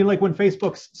I mean, like when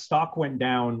Facebook's stock went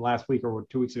down last week or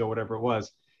 2 weeks ago, whatever it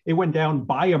was, it went down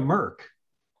by a Merck,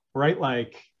 right?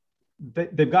 Like.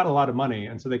 They've got a lot of money,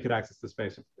 and so they could access the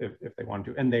space if they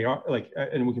wanted to, and they are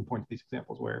and we can point to these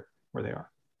examples where they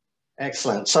are.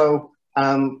 Excellent. So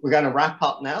we're going to wrap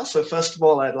up now. So first of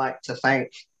all, I'd like to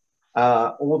thank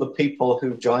all the people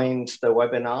who joined the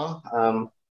webinar.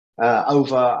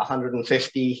 Over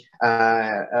 150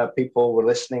 people were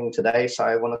listening today. So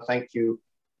I want to thank you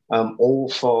all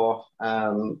for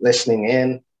listening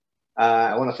in.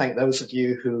 I want to thank those of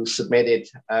you who submitted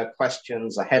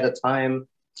questions ahead of time,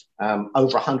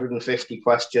 over 150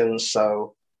 questions.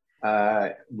 So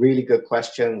really good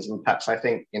questions. And perhaps I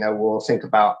think, we'll think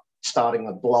about starting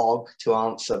a blog to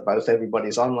answer both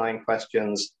everybody's online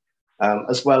questions,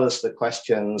 as well as the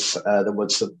questions that were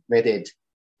submitted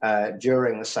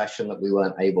during the session that we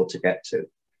weren't able to get to.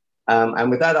 And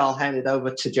with that, I'll hand it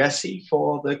over to Jesse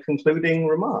for the concluding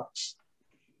remarks.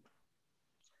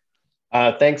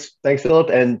 Thanks, Philip.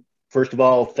 And first of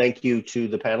all, thank you to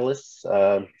the panelists,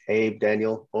 Abe,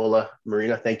 Daniel, Ola,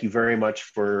 Marinna. Thank you very much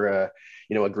for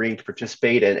agreeing to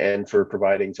participate and for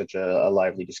providing such a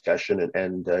lively discussion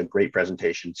and great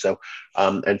presentation. So,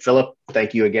 and Philip,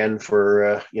 thank you again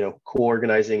for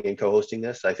co-organizing and co-hosting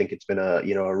this. I think it's been a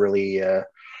really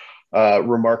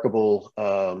remarkable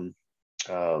kind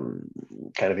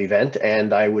of event,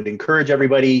 and I would encourage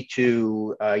everybody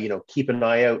to keep an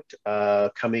eye out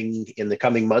coming in the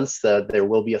coming months. There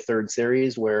will be a third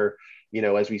series where,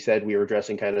 as we said, we were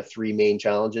addressing kind of three main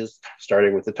challenges,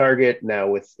 starting with the target,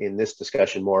 now in this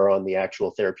discussion more on the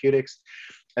actual therapeutics,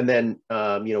 and then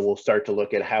we'll start to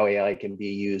look at how AI can be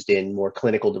used in more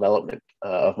clinical development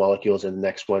of molecules in the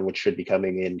next one, which should be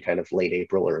coming in kind of late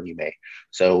April, early May.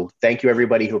 So thank you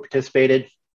everybody who participated.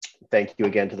 Thank you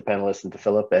again to the panelists and to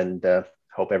Philip, and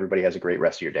hope everybody has a great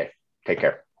rest of your day. Take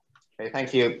care. Okay,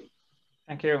 thank you.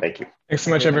 Thank you. Thank you. Thanks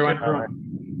so much,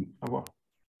 everyone.